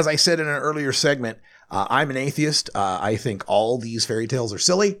again, as I said in an earlier segment, I'm an atheist. I think all these fairy tales are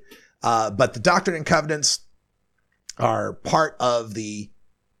silly, but the Doctrine and Covenants are part of the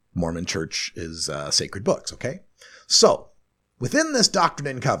Mormon Church's sacred books, okay? So, within this Doctrine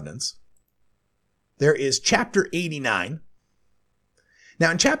and Covenants, there is chapter 89.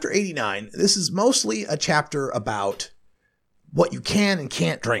 Now, in chapter 89, this is mostly a chapter about what you can and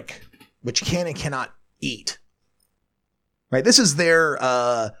can't drink, what you can and cannot eat. Right? This is their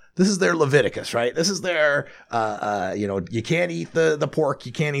Leviticus, right? This is their you can't eat the pork,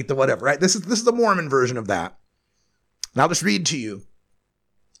 you can't eat the whatever, right? This is the Mormon version of that. And I'll just read to you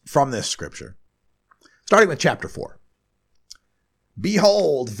from this scripture, starting with chapter 4.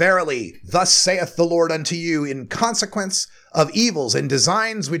 Behold, verily, thus saith the Lord unto you, in consequence of evils and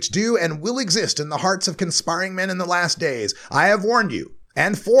designs which do and will exist in the hearts of conspiring men in the last days, I have warned you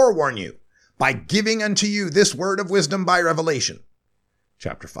and forewarn you by giving unto you this word of wisdom by revelation.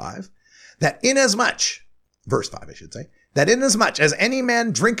 Chapter 5. That inasmuch, verse 5 I should say, that inasmuch as any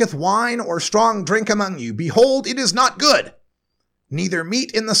man drinketh wine or strong drink among you, behold, it is not good, neither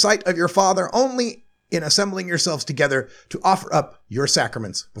meet in the sight of your Father, only in assembling yourselves together to offer up your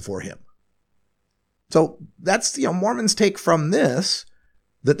sacraments before him. So that's, Mormons take from this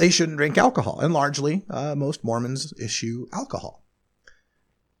that they shouldn't drink alcohol. And largely, most Mormons issue alcohol.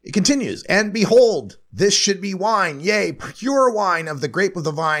 It continues, and behold, this should be wine, yea, pure wine of the grape of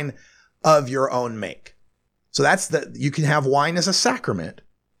the vine of your own make. So that's you can have wine as a sacrament.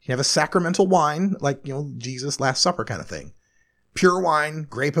 You can have a sacramental wine, like, Jesus' Last Supper kind of thing. Pure wine,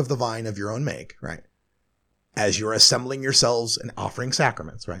 grape of the vine of your own make, right? As you're assembling yourselves and offering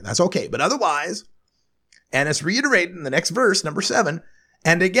sacraments, right? That's okay. But otherwise, and it's reiterated in the next verse, number 7,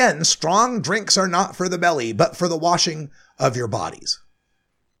 and again, strong drinks are not for the belly, but for the washing of your bodies.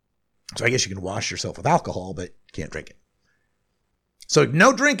 So I guess you can wash yourself with alcohol, but you can't drink it. So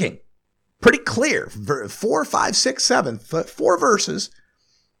no drinking. Pretty clear. 4, 5, 6, 7, 4 verses.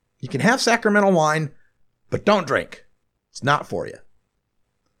 You can have sacramental wine, but don't drink. It's not for you.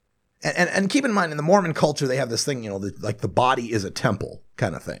 And keep in mind, in the Mormon culture, they have this thing, like the body is a temple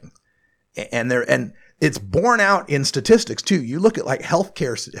kind of thing. And it's borne out in statistics too. You look at like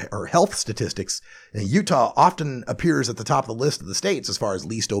healthcare or health statistics, and Utah often appears at the top of the list of the states as far as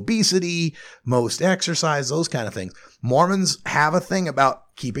least obesity, most exercise, those kind of things. Mormons have a thing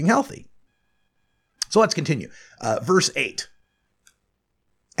about keeping healthy. So let's continue. Verse 8.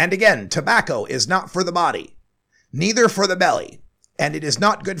 And again, tobacco is not for the body, neither for the belly, and it is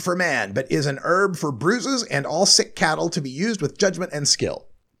not good for man, but is an herb for bruises and all sick cattle, to be used with judgment and skill.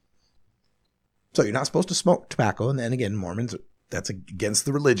 So you're not supposed to smoke tobacco. And then again, Mormons, that's against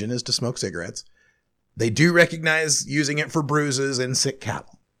the religion, is to smoke cigarettes. They do recognize using it for bruises and sick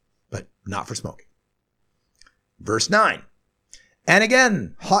cattle, but not for smoking. Verse 9. And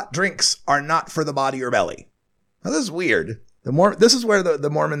again, hot drinks are not for the body or belly. Now this is weird. This is where the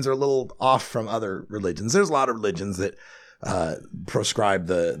Mormons are a little off from other religions. There's a lot of religions that proscribe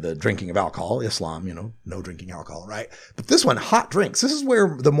the drinking of alcohol. Islam, no drinking alcohol, right? But this one, hot drinks. This is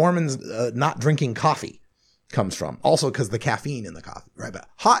where the Mormons not drinking coffee comes from. Also because the caffeine in the coffee, right? But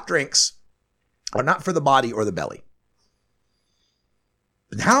hot drinks are not for the body or the belly.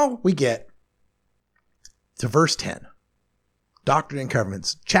 But now we get to verse 10. Doctrine and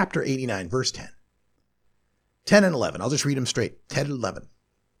Covenants, chapter 89, verse 10. 10 and 11. I'll just read them straight. 10 and 11.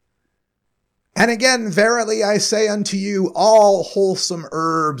 And again, verily I say unto you, all wholesome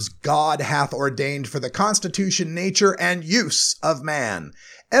herbs God hath ordained for the constitution, nature, and use of man.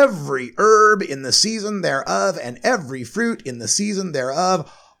 Every herb in the season thereof, and every fruit in the season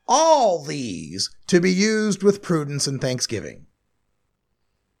thereof, all these to be used with prudence and thanksgiving.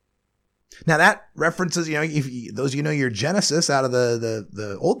 Now that references, those your Genesis out of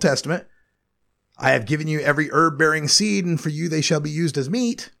the Old Testament. I have given you every herb bearing seed, and for you they shall be used as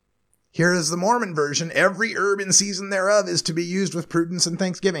meat. Here is the Mormon version. Every herb in season thereof is to be used with prudence and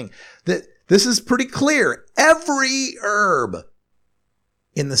thanksgiving. This is pretty clear. Every herb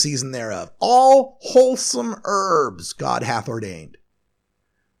in the season thereof. All wholesome herbs God hath ordained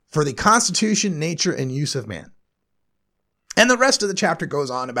for the constitution, nature, and use of man. And the rest of the chapter goes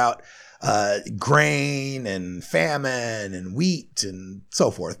on about grain and famine and wheat and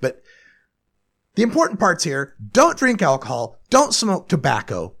so forth. But the important parts here: don't drink alcohol, don't smoke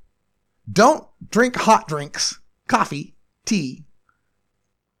tobacco, don't drink hot drinks, coffee, tea,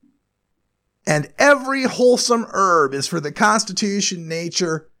 and every wholesome herb is for the constitution,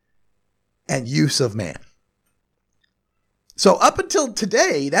 nature, and use of man. So up until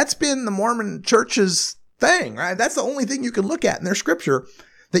today, that's been the Mormon Church's thing, right? That's the only thing you can look at in their scripture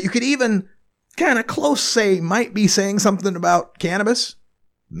that you could even kind of close say might be saying something about cannabis.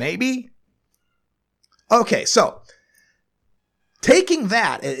 Maybe. Okay, so taking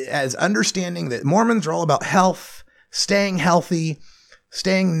that as understanding that Mormons are all about health, staying healthy,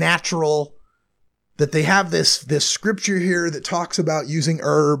 staying natural, that they have this scripture here that talks about using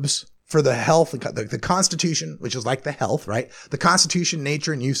herbs for the health, the constitution, which is like the health, right? The constitution,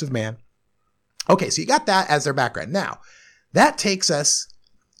 nature, and use of man. Okay, so you got that as their background. Now, that takes us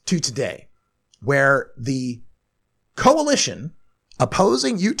to today, where the coalition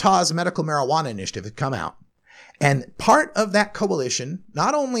opposing Utah's medical marijuana initiative had come out. And part of that coalition,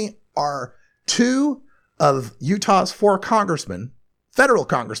 not only are 2 of Utah's 4 congressmen, federal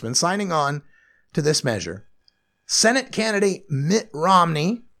congressmen, signing on to this measure, Senate candidate Mitt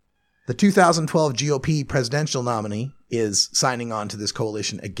Romney, the 2012 GOP presidential nominee, is signing on to this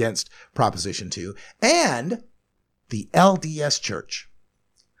coalition against Proposition 2, and the LDS Church.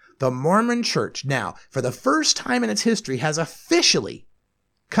 The Mormon Church now, for the first time in its history, has officially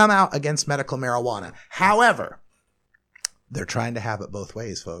come out against medical marijuana. However, they're trying to have it both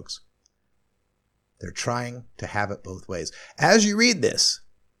ways, folks. They're trying to have it both ways. As you read this,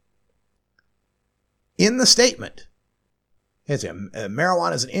 in the statement, it's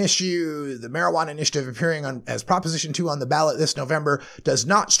marijuana is an issue. The marijuana initiative appearing as Proposition 2 on the ballot this November does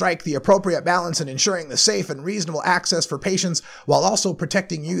not strike the appropriate balance in ensuring the safe and reasonable access for patients while also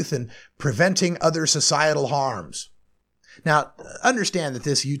protecting youth and preventing other societal harms. Now, understand that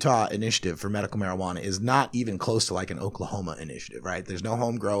this Utah initiative for medical marijuana is not even close to like an Oklahoma initiative, right? There's no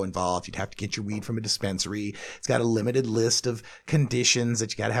home grow involved. You'd have to get your weed from a dispensary. It's got a limited list of conditions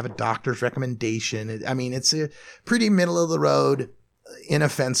that you got to have a doctor's recommendation. I mean, it's a pretty middle of the road,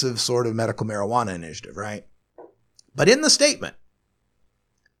 inoffensive sort of medical marijuana initiative, right? But in the statement,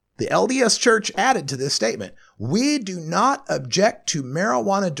 the LDS Church added to this statement, we do not object to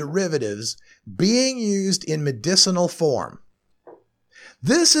marijuana derivatives being used in medicinal form.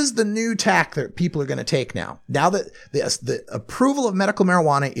 This is the new tack that people are going to take now. Now that the approval of medical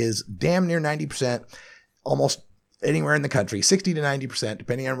marijuana is damn near 90%, almost anywhere in the country, 60 to 90%,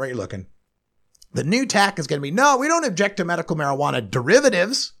 depending on where you're looking. The new tack is going to be, no, we don't object to medical marijuana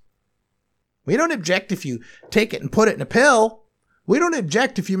derivatives. We don't object if you take it and put it in a pill. We don't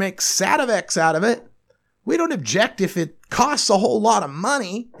object if you make Sativex out of it. We don't object if it costs a whole lot of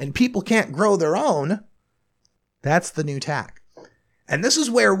money and people can't grow their own. That's the new tack. And this is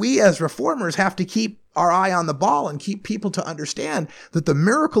where we as reformers have to keep our eye on the ball and keep people to understand that the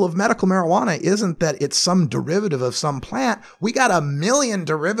miracle of medical marijuana isn't that it's some derivative of some plant. We got 1 million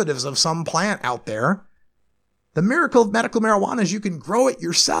derivatives of some plant out there. The miracle of medical marijuana is you can grow it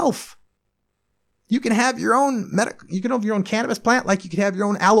yourself. You can have your own cannabis plant like you could have your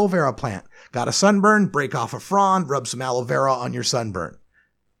own aloe vera plant. Got a sunburn, break off a frond, rub some aloe vera on your sunburn.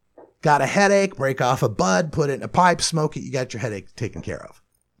 Got a headache, break off a bud, put it in a pipe, smoke it, you got your headache taken care of.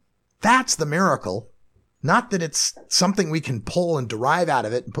 That's the miracle. Not that it's something we can pull and derive out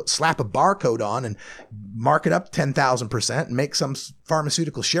of it and slap a barcode on and mark it up 10,000% and make some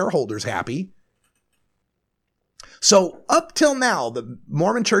pharmaceutical shareholders happy. So up till now, the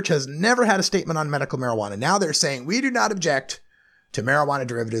Mormon Church has never had a statement on medical marijuana. Now they're saying we do not object to marijuana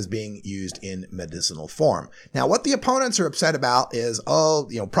derivatives being used in medicinal form. Now, what the opponents are upset about is,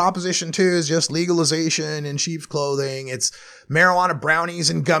 Proposition 2 is just legalization in sheep's clothing. It's marijuana brownies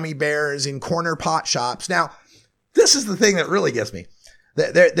and gummy bears in corner pot shops. Now, this is the thing that really gets me.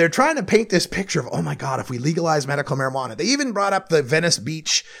 They're trying to paint this picture of, oh my God, if we legalize medical marijuana. They even brought up the Venice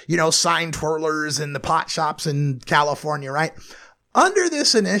Beach, sign twirlers and the pot shops in California, right? Under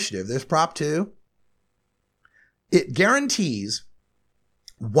this initiative, this Prop 2, it guarantees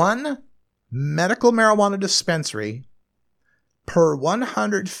one medical marijuana dispensary per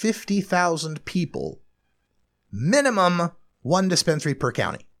 150,000 people, minimum 1 dispensary per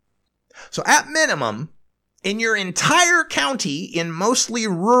county. So at minimum, in your entire county in mostly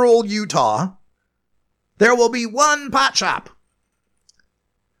rural Utah, there will be 1 pot shop.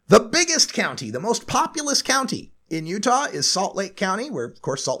 The biggest county, the most populous county in Utah is Salt Lake County, where, of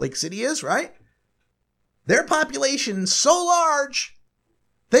course, Salt Lake City is, right? Their population's so large,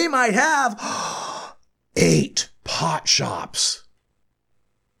 they might have 8 pot shops.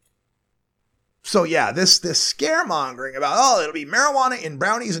 So yeah, this scaremongering about, oh, it'll be marijuana in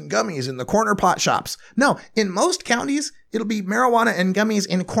brownies and gummies in the corner pot shops. No, in most counties, it'll be marijuana and gummies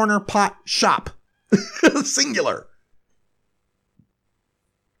in corner pot shop. Singular.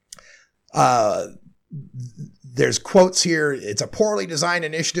 There's quotes here. It's a poorly designed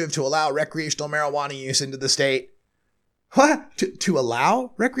initiative to allow recreational marijuana use into the state. What? To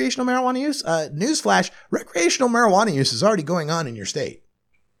allow recreational marijuana use? Newsflash, recreational marijuana use is already going on in your state.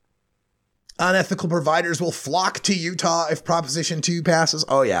 Unethical providers will flock to Utah if Proposition 2 passes.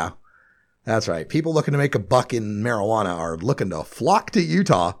 Oh, yeah. That's right. People looking to make a buck in marijuana are looking to flock to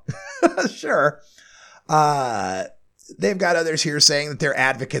Utah. Sure. They've got others here saying that they're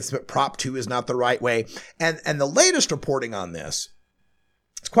advocates, but Prop 2 is not the right way. And the latest reporting on this,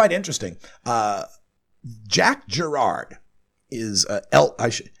 it's quite interesting. Jack Gerard is,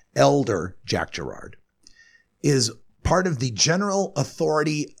 Elder Jack Gerard, is part of the General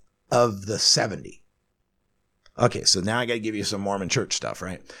Authority of the 70. Okay, so now I got to give you some Mormon Church stuff,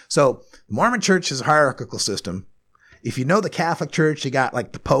 right? So the Mormon Church is a hierarchical system. If you know the Catholic Church, you got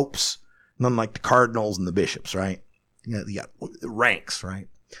like the popes, and then like the cardinals and the bishops, right? You got ranks, right?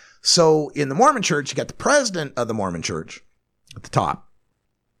 So in the Mormon Church, you got the president of the Mormon Church at the top.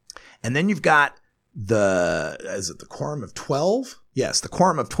 And then you've got the Quorum of 12? Yes, the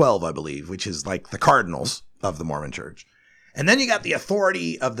Quorum of 12, I believe, which is like the cardinals of the Mormon Church. And then you got the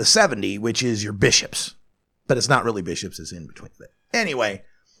Authority of the 70, which is your bishops. But it's not really bishops, it's in between. But anyway,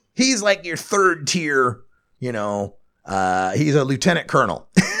 he's like your third tier, he's a lieutenant colonel.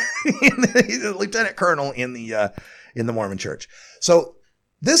 He's a lieutenant colonel in the Mormon Church. So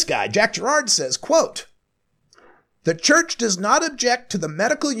this guy, Jack Gerard, says, quote, "The church does not object to the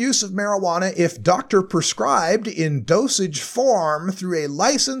medical use of marijuana if doctor prescribed in dosage form through a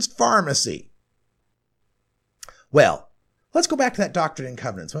licensed pharmacy." Well, let's go back to that Doctrine and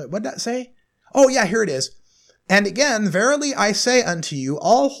Covenants. What did that say? Oh, yeah, here it is. "And again, verily I say unto you,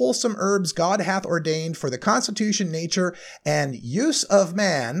 all wholesome herbs God hath ordained for the constitution, nature, and use of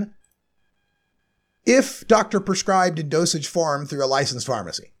man, if doctor prescribed in dosage form through a licensed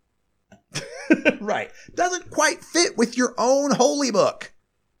pharmacy." Right. Doesn't quite fit with your own holy book.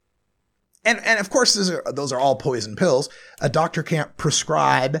 And of course, those are all poison pills. A doctor can't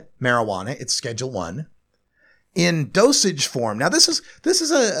prescribe marijuana. It's Schedule 1. In dosage form. Now, this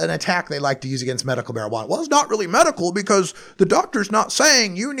is an attack they like to use against medical marijuana. Well, it's not really medical because the doctor's not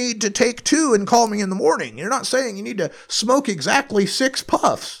saying you need to take 2 and call me in the morning. You're not saying you need to smoke exactly 6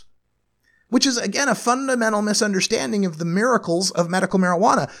 puffs, which is, again, a fundamental misunderstanding of the miracles of medical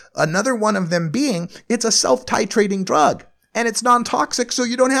marijuana. Another one of them being it's a self-titrating drug. And it's non-toxic, so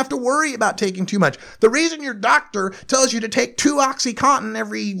you don't have to worry about taking too much. The reason your doctor tells you to take 2 OxyContin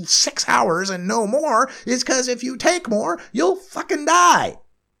every 6 hours and no more is because if you take more, you'll fucking die.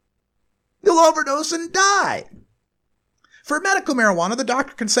 You'll overdose and die. For medical marijuana, the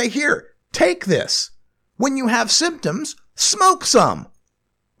doctor can say, here, take this. When you have symptoms, smoke some.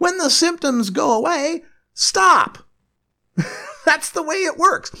 When the symptoms go away, stop. That's the way it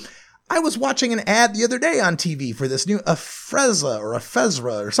works. I was watching an ad the other day on TV for this new Afrezza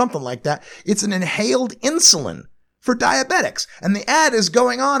or something like that. It's an inhaled insulin for diabetics. And the ad is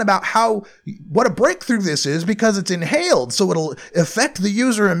going on about what a breakthrough this is because it's inhaled. So it'll affect the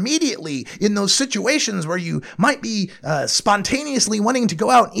user immediately in those situations where you might be spontaneously wanting to go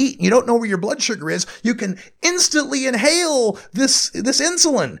out and eat and you don't know where your blood sugar is. You can instantly inhale this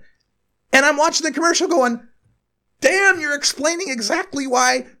insulin. And I'm watching the commercial going, damn, you're explaining exactly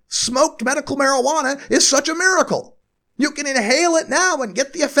why smoked medical marijuana is such a miracle. You can inhale it now and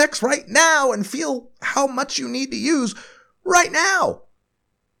get the effects right now and feel how much you need to use right now.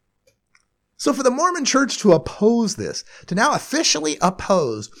 So for the Mormon Church to oppose this, to now officially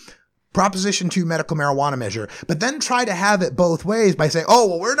oppose Proposition 2 medical marijuana measure, but then try to have it both ways by saying, oh,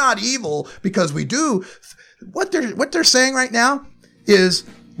 well, we're not evil because we do. What they're saying right now is,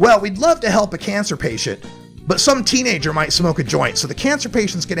 well, we'd love to help a cancer patient, but some teenager might smoke a joint, so the cancer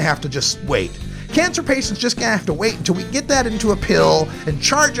patient's going to have to just wait. Cancer patient's just going to have to wait until we get that into a pill and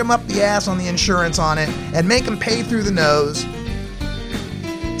charge them up the ass on the insurance on it and make them pay through the nose.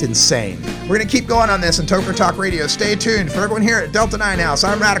 It's insane. We're going to keep going on this in Toker Talk Radio. Stay tuned. For everyone here at Delta 9 House,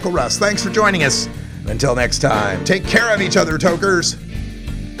 I'm Radical Russ. Thanks for joining us. Until next time, take care of each other, Tokers.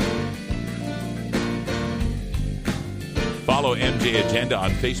 Follow MJ Agenda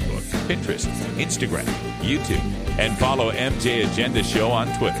on Facebook, Pinterest, Instagram, YouTube, and follow MJ Agenda Show on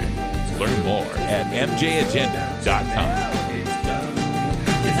Twitter. Learn more at mjagenda.com.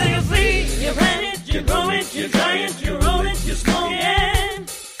 You take a seed, you plant it, you grow it, you dry it, you roll it, you smoke it.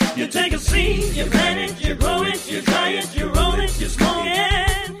 You take a seed, you plant